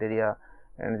detection criteria,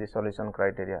 and the solution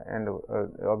criteria. And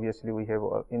obviously we have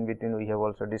in between we have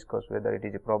also discussed whether it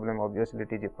is a problem. Obviously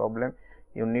it is a problem,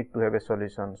 you need to have a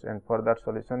solutions, and for that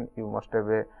solution you must have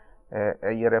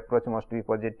your approach must be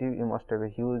positive. You must have a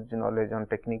huge knowledge on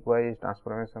technique wise,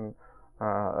 transformation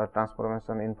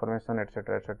information,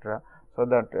 etc., so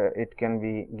that it can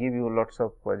be give you lots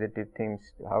of positive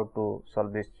things how to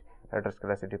solve this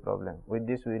heteroscedasticity problem. With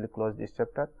this we will close this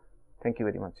chapter. Thank you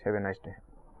very much. Have a nice day.